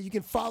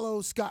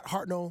follow Scott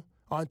Hartnell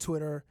on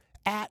Twitter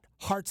at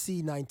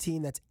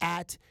Hartsy19. That's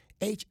at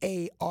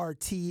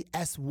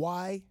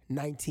HARTSY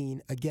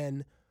 19.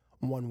 Again,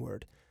 one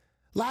word.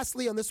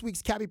 Lastly, on this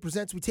week's Cabbie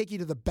Presents, we take you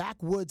to the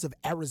backwoods of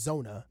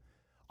Arizona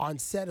on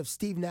set of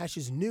Steve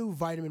Nash's new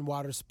vitamin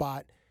water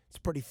spot. It's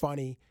pretty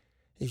funny.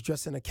 He's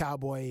dressed in a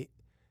cowboy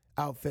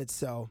outfit,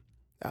 so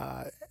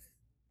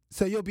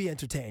you'll be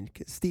entertained.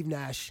 'Cause Steve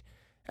Nash,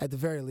 at the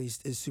very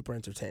least, is super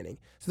entertaining.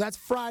 So that's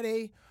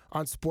Friday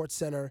on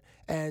SportsCenter,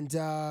 and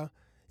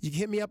you can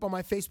hit me up on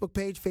my Facebook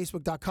page,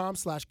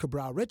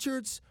 facebook.com/Cabral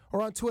Richards,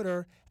 or on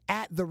Twitter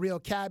at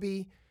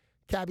TheRealCabbie.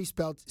 Cabbie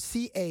spelled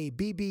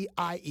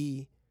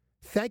CABBIE.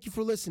 Thank you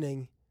for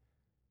listening,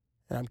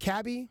 and I'm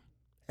Cabbie,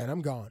 and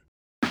I'm gone.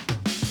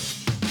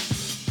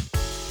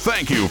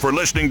 Thank you for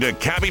listening to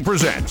Cabbie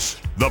Presents,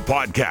 the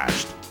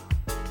podcast.